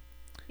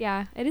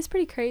 Yeah, it is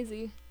pretty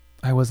crazy.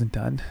 I wasn't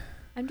done.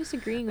 I'm just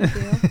agreeing with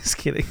you. Just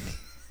kidding.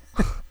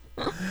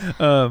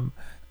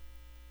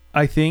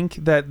 I think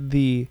that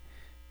the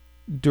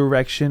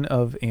direction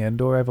of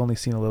Andor, I've only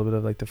seen a little bit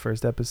of like the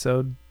first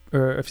episode,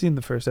 or I've seen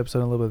the first episode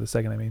and a little bit of the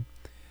second, I mean.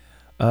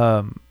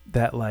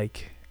 That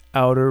like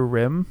outer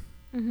rim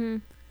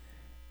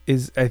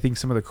is, I think,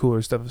 some of the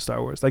cooler stuff of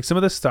Star Wars. Like some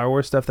of the Star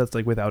Wars stuff that's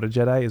like without a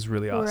Jedi is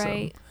really awesome.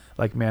 Right.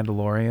 Like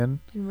Mandalorian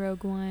and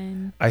Rogue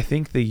One. I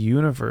think the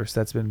universe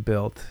that's been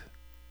built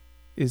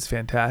is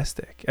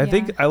fantastic. I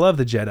think I love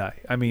the Jedi.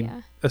 I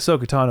mean,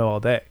 Ahsoka Tano all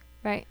day.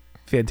 Right.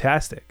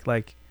 Fantastic.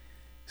 Like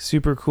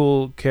super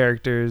cool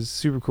characters,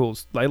 super cool.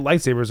 Like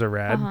lightsabers are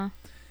rad.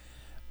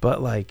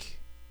 But like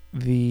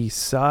the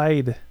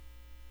side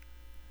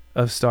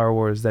of Star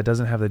Wars that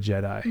doesn't have the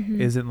Jedi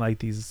isn't like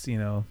these,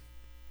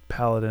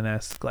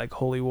 paladin-esque like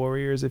holy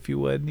warriors, if you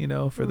would,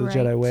 for the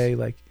Jedi way.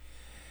 Like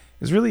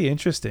it's really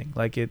interesting.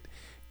 Like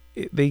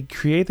they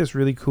create this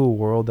really cool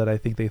world that I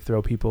think they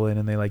throw people in,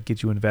 and they like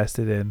get you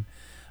invested in,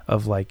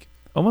 of like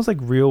almost like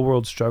real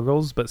world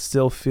struggles, but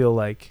still feel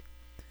like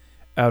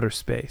outer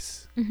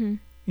space. And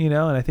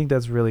I think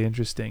that's really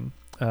interesting.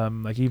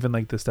 Like even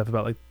like the stuff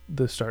about like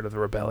the start of the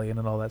rebellion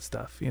and all that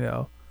stuff,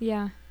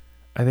 Yeah.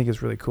 I think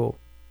it's really cool.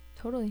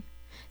 Totally.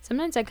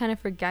 Sometimes I kind of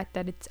forget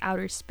that it's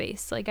outer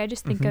space. Like I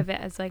just think of it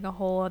as like a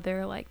whole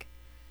other like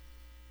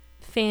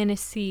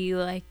fantasy,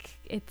 like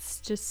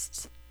it's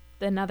just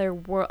another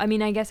world. I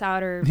mean, I guess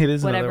outer, it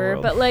is whatever,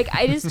 but like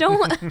I just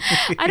don't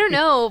I don't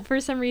know, for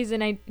some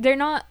reason they're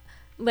not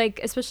like,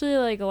 especially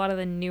like a lot of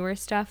the newer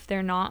stuff,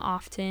 they're not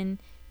often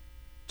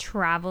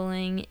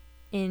traveling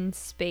in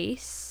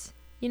space,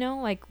 you know,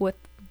 like with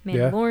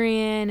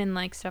Mandalorian and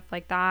like stuff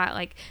like that.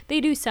 Like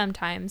they do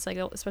sometimes, like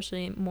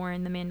especially more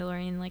in the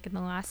Mandalorian, like in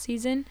the last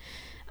season.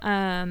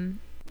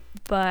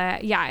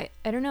 But yeah,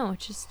 I don't know.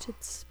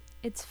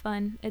 It's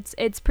fun.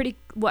 It's pretty.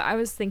 What I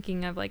was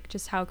thinking of, like,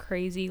 just how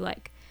crazy,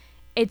 like,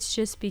 it's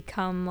just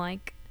become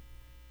like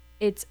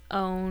its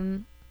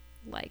own,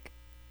 like,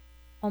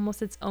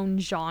 almost its own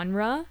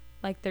genre.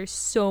 Like there's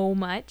so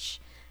much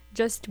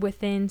just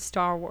within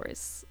Star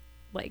Wars.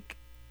 Like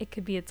it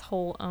could be its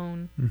whole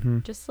own,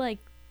 just like,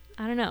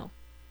 I don't know,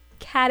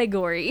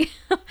 category.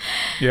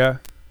 Yeah.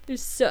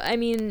 There's so, I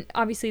mean,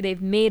 obviously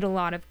they've made a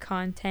lot of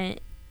content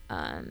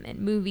and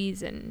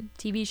movies and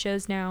TV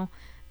shows now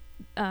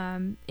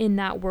in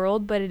that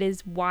world, but it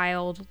is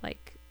wild.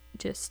 Like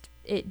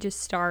it just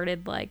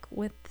started like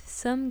with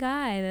some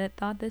guy that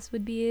thought this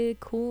would be a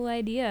cool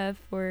idea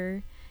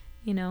for,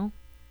 you know,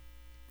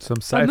 some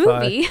sci-fi a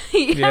movie.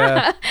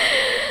 Yeah.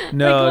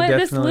 No, like, definitely.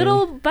 This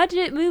little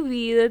budget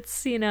movie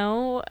that's, you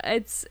know,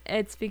 it's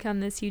become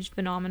this huge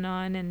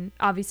phenomenon, and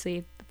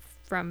obviously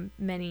from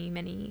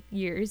many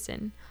years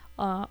and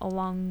a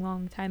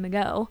long time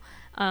ago.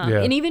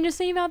 And even just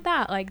thinking about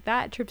that, like,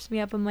 that trips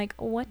me up. I'm like,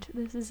 what?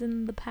 This is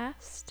in the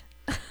past?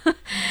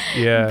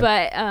 Yeah.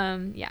 But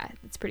yeah,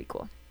 it's pretty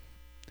cool.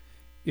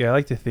 Yeah, I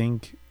like to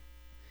think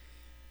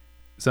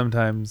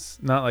sometimes,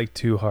 not like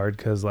too hard,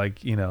 because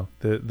like, you know,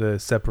 the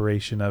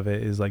separation of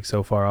it is like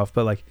so far off,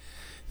 but like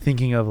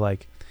thinking of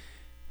like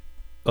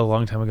a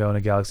long time ago in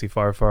a galaxy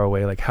far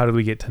away, like how did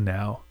we get to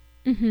now?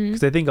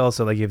 Because I think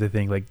also, like, you have to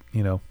think, like,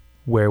 you know,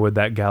 where would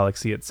that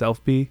galaxy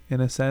itself be in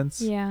a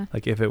sense? Yeah.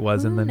 Like if it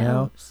was in the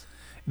now,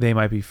 they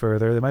might be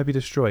further, they might be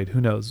destroyed,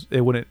 who knows?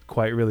 It wouldn't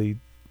quite really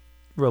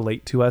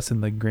relate to us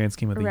in the grand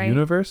scheme of the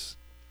universe.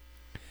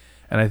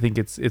 And I think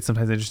it's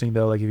sometimes interesting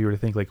though, like if you were to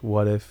think, like,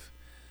 what if,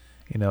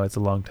 you know, it's a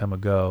long time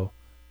ago,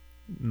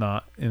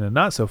 not in a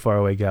not so far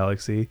away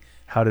galaxy,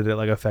 how did it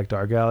like affect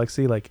our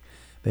galaxy? Like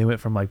they went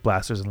from like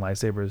blasters and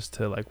lightsabers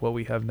to like what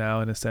we have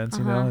now in a sense,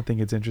 you know. I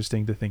think it's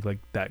interesting to think like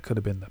that could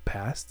have been the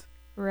past,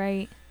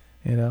 right?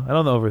 You know, I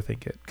don't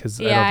overthink it, because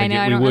I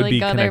don't would really be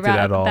go connected there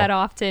at all that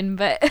often,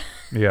 but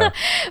yeah.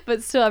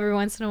 But still, every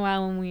once in a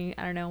while when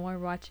we're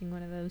watching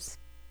one of those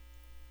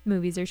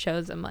movies or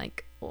shows, I'm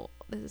like, oh,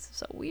 this is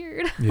so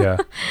weird. Yeah.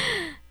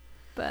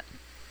 But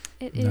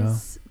it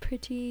is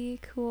pretty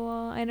cool.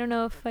 I don't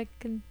know if I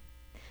can,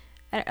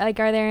 like,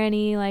 are there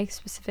any like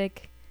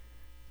specific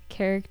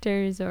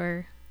characters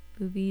or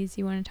movies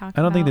you want to talk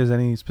about? I don't think there's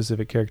any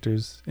specific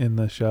characters in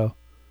the show.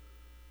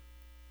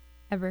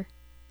 Ever.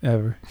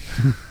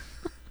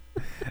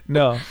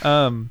 No.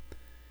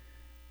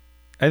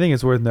 I think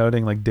it's worth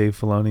noting, like, Dave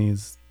Filoni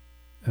is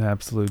an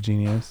absolute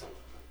genius.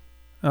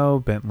 Oh,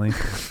 Bentley.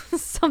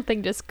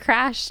 Something just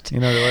crashed. You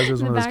know, there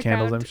was one of those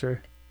candles, I'm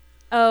sure.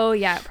 Oh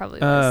yeah, it probably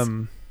was.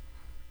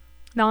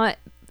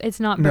 It's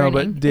not burning. No,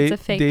 but it's a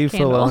fake Dave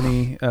candle.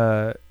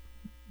 Filoni,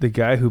 the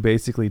guy who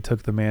basically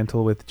took the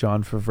mantle with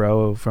Jon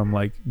Favreau from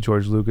like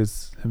George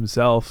Lucas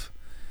himself.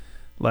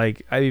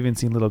 Like, I've even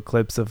seen little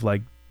clips of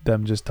like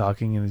them just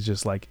talking, and it's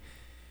just like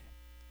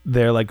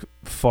they're like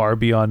far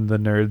beyond the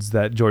nerds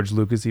that George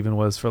Lucas even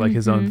was for like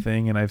his own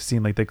thing. And I've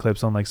seen like the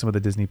clips on like some of the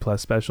Disney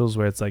Plus specials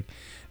where it's like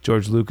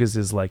George Lucas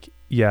is like,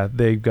 yeah,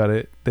 they've got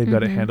it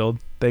handled,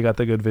 they got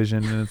the good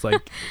vision. And it's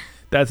like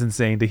that's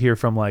insane to hear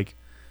from like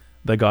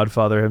the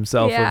Godfather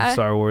himself of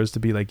Star Wars, to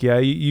be like, yeah,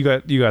 you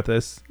got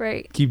this,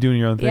 right? Keep doing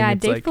your own thing. Yeah,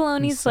 it's Dave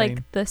Filoni's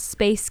like the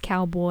space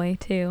cowboy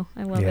too.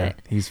 I love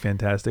it. He's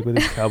fantastic with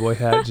his cowboy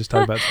hat. Just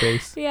talk about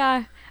space.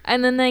 Yeah.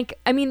 And then, like,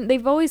 I mean,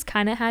 they've always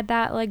kind of had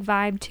that like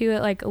vibe to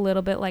it, like a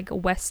little bit like a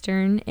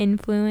Western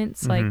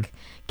influence, like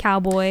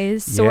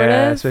cowboys sort of.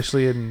 Yeah,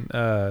 especially in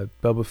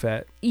Boba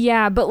Fett.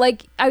 Yeah, but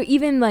like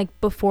even like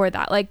before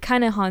that, like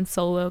kind of Han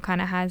Solo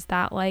kind of has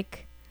that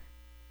like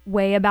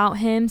way about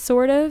him,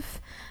 sort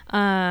of.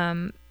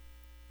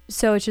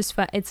 So it's just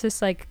fun. It's just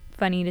like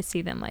funny to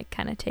see them like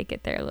kind of take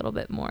it there a little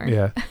bit more.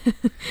 Yeah.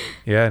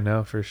 Yeah,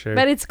 no, for sure.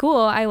 But it's cool.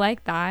 I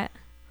like that.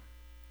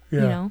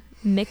 Yeah. You know,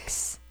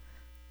 mix.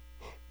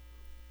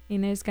 I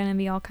mean, there's gonna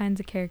be all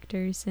kinds of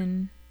characters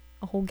in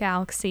a whole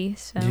galaxy.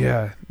 So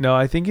yeah, no,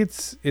 I think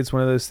it's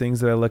one of those things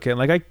that I look at.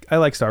 Like I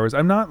like Star Wars.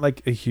 I'm not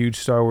like a huge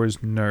Star Wars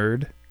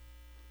nerd,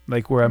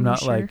 like where I'm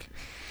not like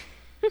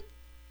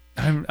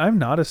I'm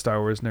not a Star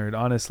Wars nerd,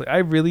 honestly.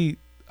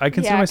 I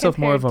consider myself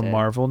more of a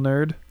Marvel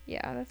nerd.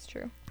 Yeah, that's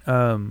true.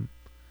 And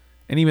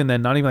even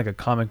then, not even like a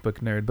comic book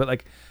nerd, but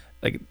like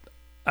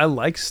I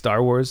like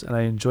Star Wars and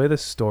I enjoy the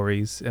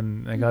stories,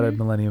 and I got a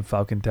Millennium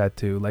Falcon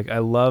tattoo. Like, I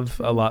love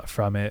a lot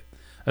from it.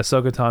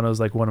 Ahsoka Tano is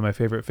like one of my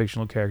favorite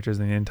fictional characters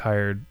in the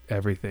entire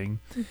everything.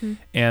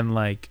 And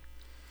like,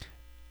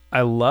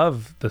 I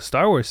love the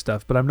Star Wars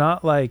stuff, but I'm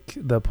not like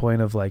the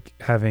point of like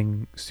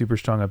having super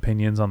strong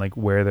opinions on like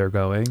where they're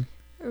going.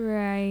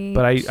 Right.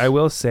 But I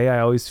will say I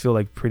always feel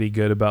like pretty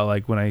good about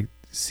like when I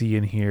see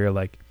and hear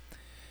like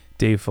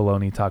Dave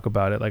Filoni talk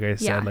about it. Like I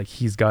said, Yeah. like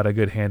he's got a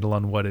good handle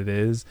on what it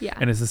is. Yeah.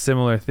 And it's a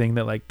similar thing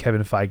that like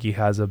Kevin Feige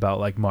has about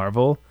like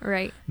Marvel,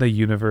 Right. the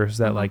universe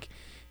that like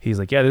he's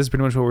like, yeah, this is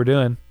pretty much what we're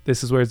doing.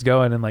 This is where it's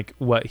going. And like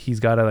what he's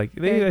got to like,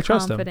 I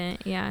trust them.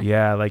 Yeah.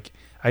 Yeah. Like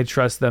I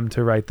trust them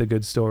to write the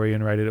good story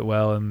and write it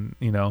well. And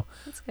you know,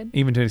 That's good.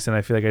 even to an extent,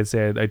 I feel like I'd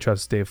say I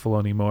trust Dave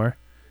Filoni more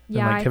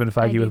than like Kevin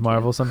Feige with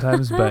Marvel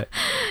sometimes. But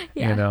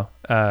you know,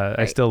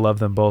 I still love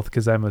them both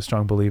because I'm a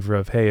strong believer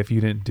of, hey, if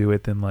you didn't do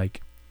it, then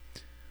like,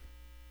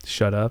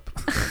 shut up.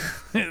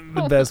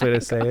 The best way to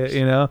say it,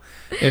 you know.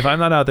 If I'm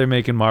not out there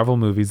making Marvel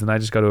movies, then I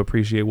just got to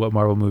appreciate what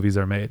Marvel movies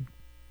are made.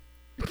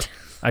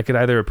 I could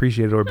either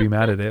appreciate it or be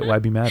mad at it. Why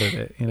be mad at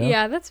it, you know?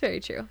 Yeah, that's very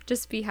true.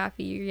 Just be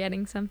happy you're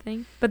getting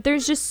something. But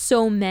there's just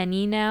so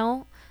many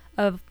now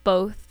of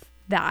both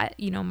that,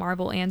 you know,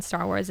 Marvel and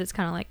Star Wars. It's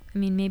kind of like, I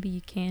mean, maybe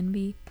you can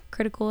be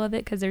critical of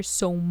it because there's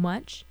so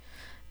much,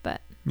 but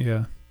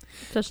yeah,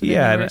 especially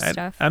the newer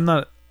stuff. I'm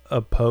not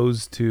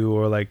opposed to,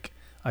 or like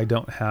I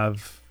don't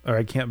have, or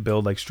I can't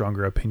build like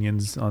stronger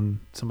opinions on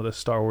some of the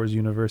Star Wars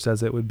universe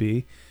as it would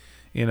be,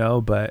 you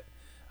know, but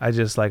I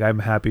just like, I'm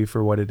happy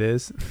for what it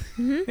is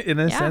in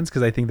a sense,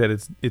 because I think that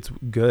it's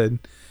good.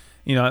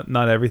 You know,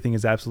 not everything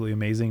is absolutely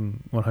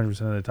amazing 100%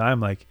 of the time.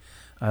 Like,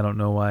 I don't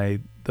know why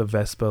the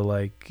Vespa,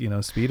 like, you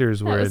know,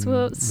 speeders were in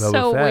Boba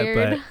so Fett,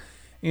 weird. but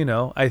you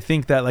know, I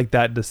think that like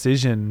that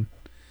decision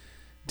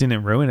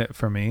didn't ruin it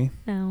for me.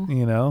 No.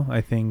 You know,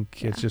 I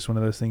think it's just one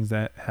of those things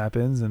that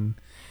happens, and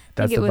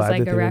that's the vibe I think it was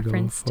like that a they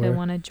reference go to for.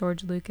 one of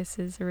George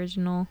Lucas's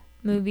original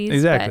movies.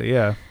 Exactly.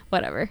 Yeah.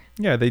 Whatever.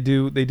 Yeah, they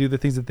do the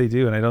things that they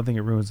do, and I don't think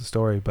it ruins the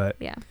story. But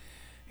yeah,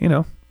 you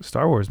know,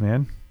 Star Wars,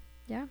 man.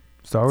 Yeah.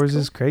 Star Wars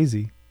is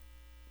crazy.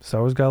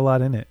 Star Wars got a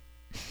lot in it.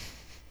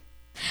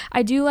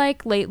 I do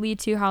like lately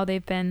too how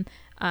they've been.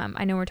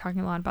 I know we're talking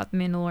a lot about The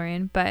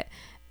Mandalorian, but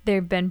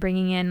they've been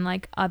bringing in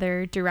like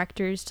other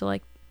directors to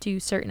like do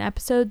certain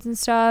episodes and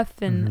stuff,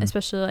 and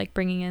especially like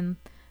bringing in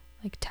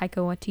like Taika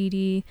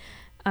Waititi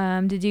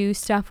to do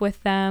stuff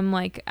with them.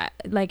 Like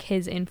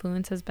his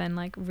influence has been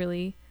like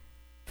really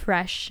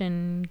fresh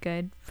and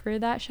good for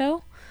that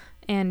show,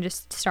 and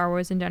just Star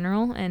Wars in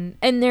general. And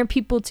they're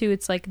people too.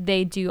 It's like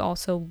they do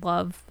also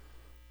love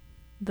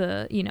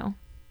the, you know,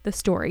 the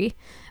story,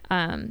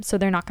 so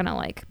they're not gonna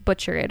like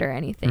butcher it or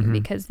anything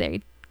because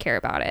they care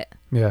about it.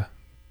 Yeah,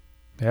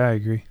 I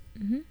agree.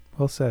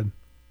 Well said.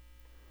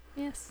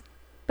 Yes.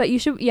 But you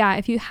should,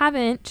 if you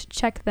haven't,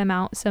 check them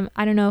out.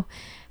 I don't know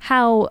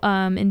how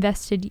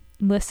invested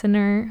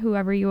listener,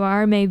 whoever you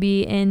are, may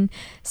be in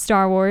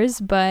Star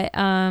Wars, but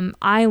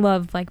I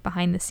love like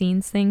behind the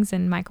scenes things,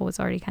 and Michael was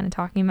already kind of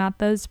talking about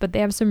those, but they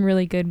have some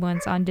really good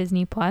ones on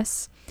Disney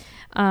Plus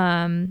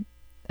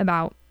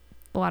about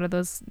a lot of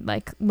those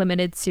like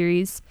limited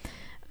series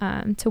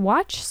to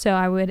watch. So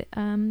I would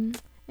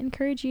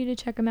encourage you to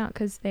check them out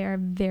because they are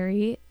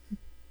very,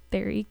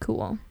 very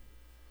cool.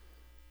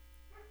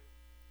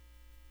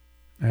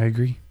 I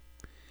agree.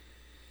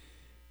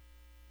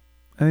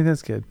 I think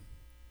that's good.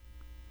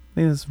 I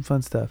think that's some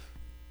fun stuff.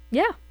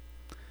 Yeah.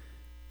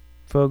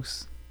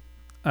 Folks,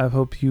 I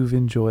hope you've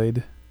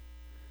enjoyed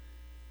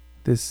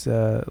this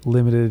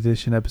limited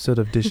edition episode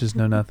of Dishes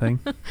Know Nothing.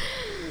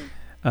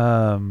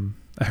 I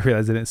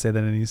realized I didn't say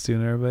that any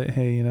sooner, but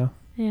hey, you know.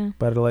 Yeah.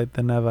 Better late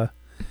than never.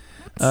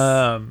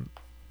 I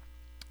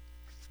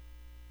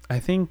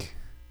think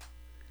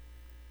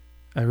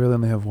I really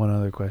only have one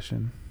other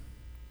question.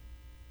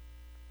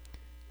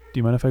 Do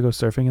you mind if I go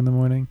surfing in the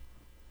morning?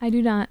 I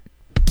do not.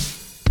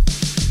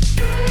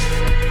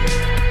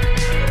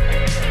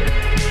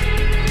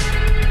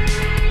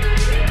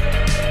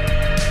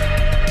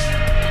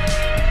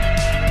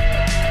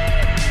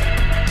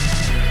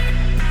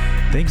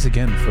 Thanks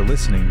again for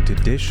listening to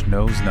Dish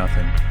Knows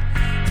Nothing.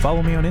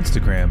 Follow me on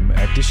Instagram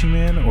at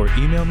Dishyman or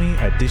email me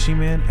at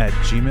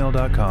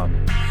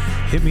dishyman@gmail.com.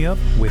 Hit me up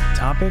with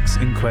topics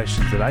and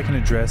questions that I can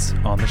address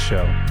on the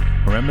show.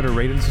 Remember to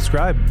rate and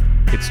subscribe.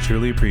 It's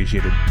truly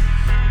appreciated.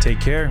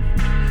 Take care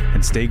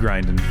and stay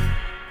grinding.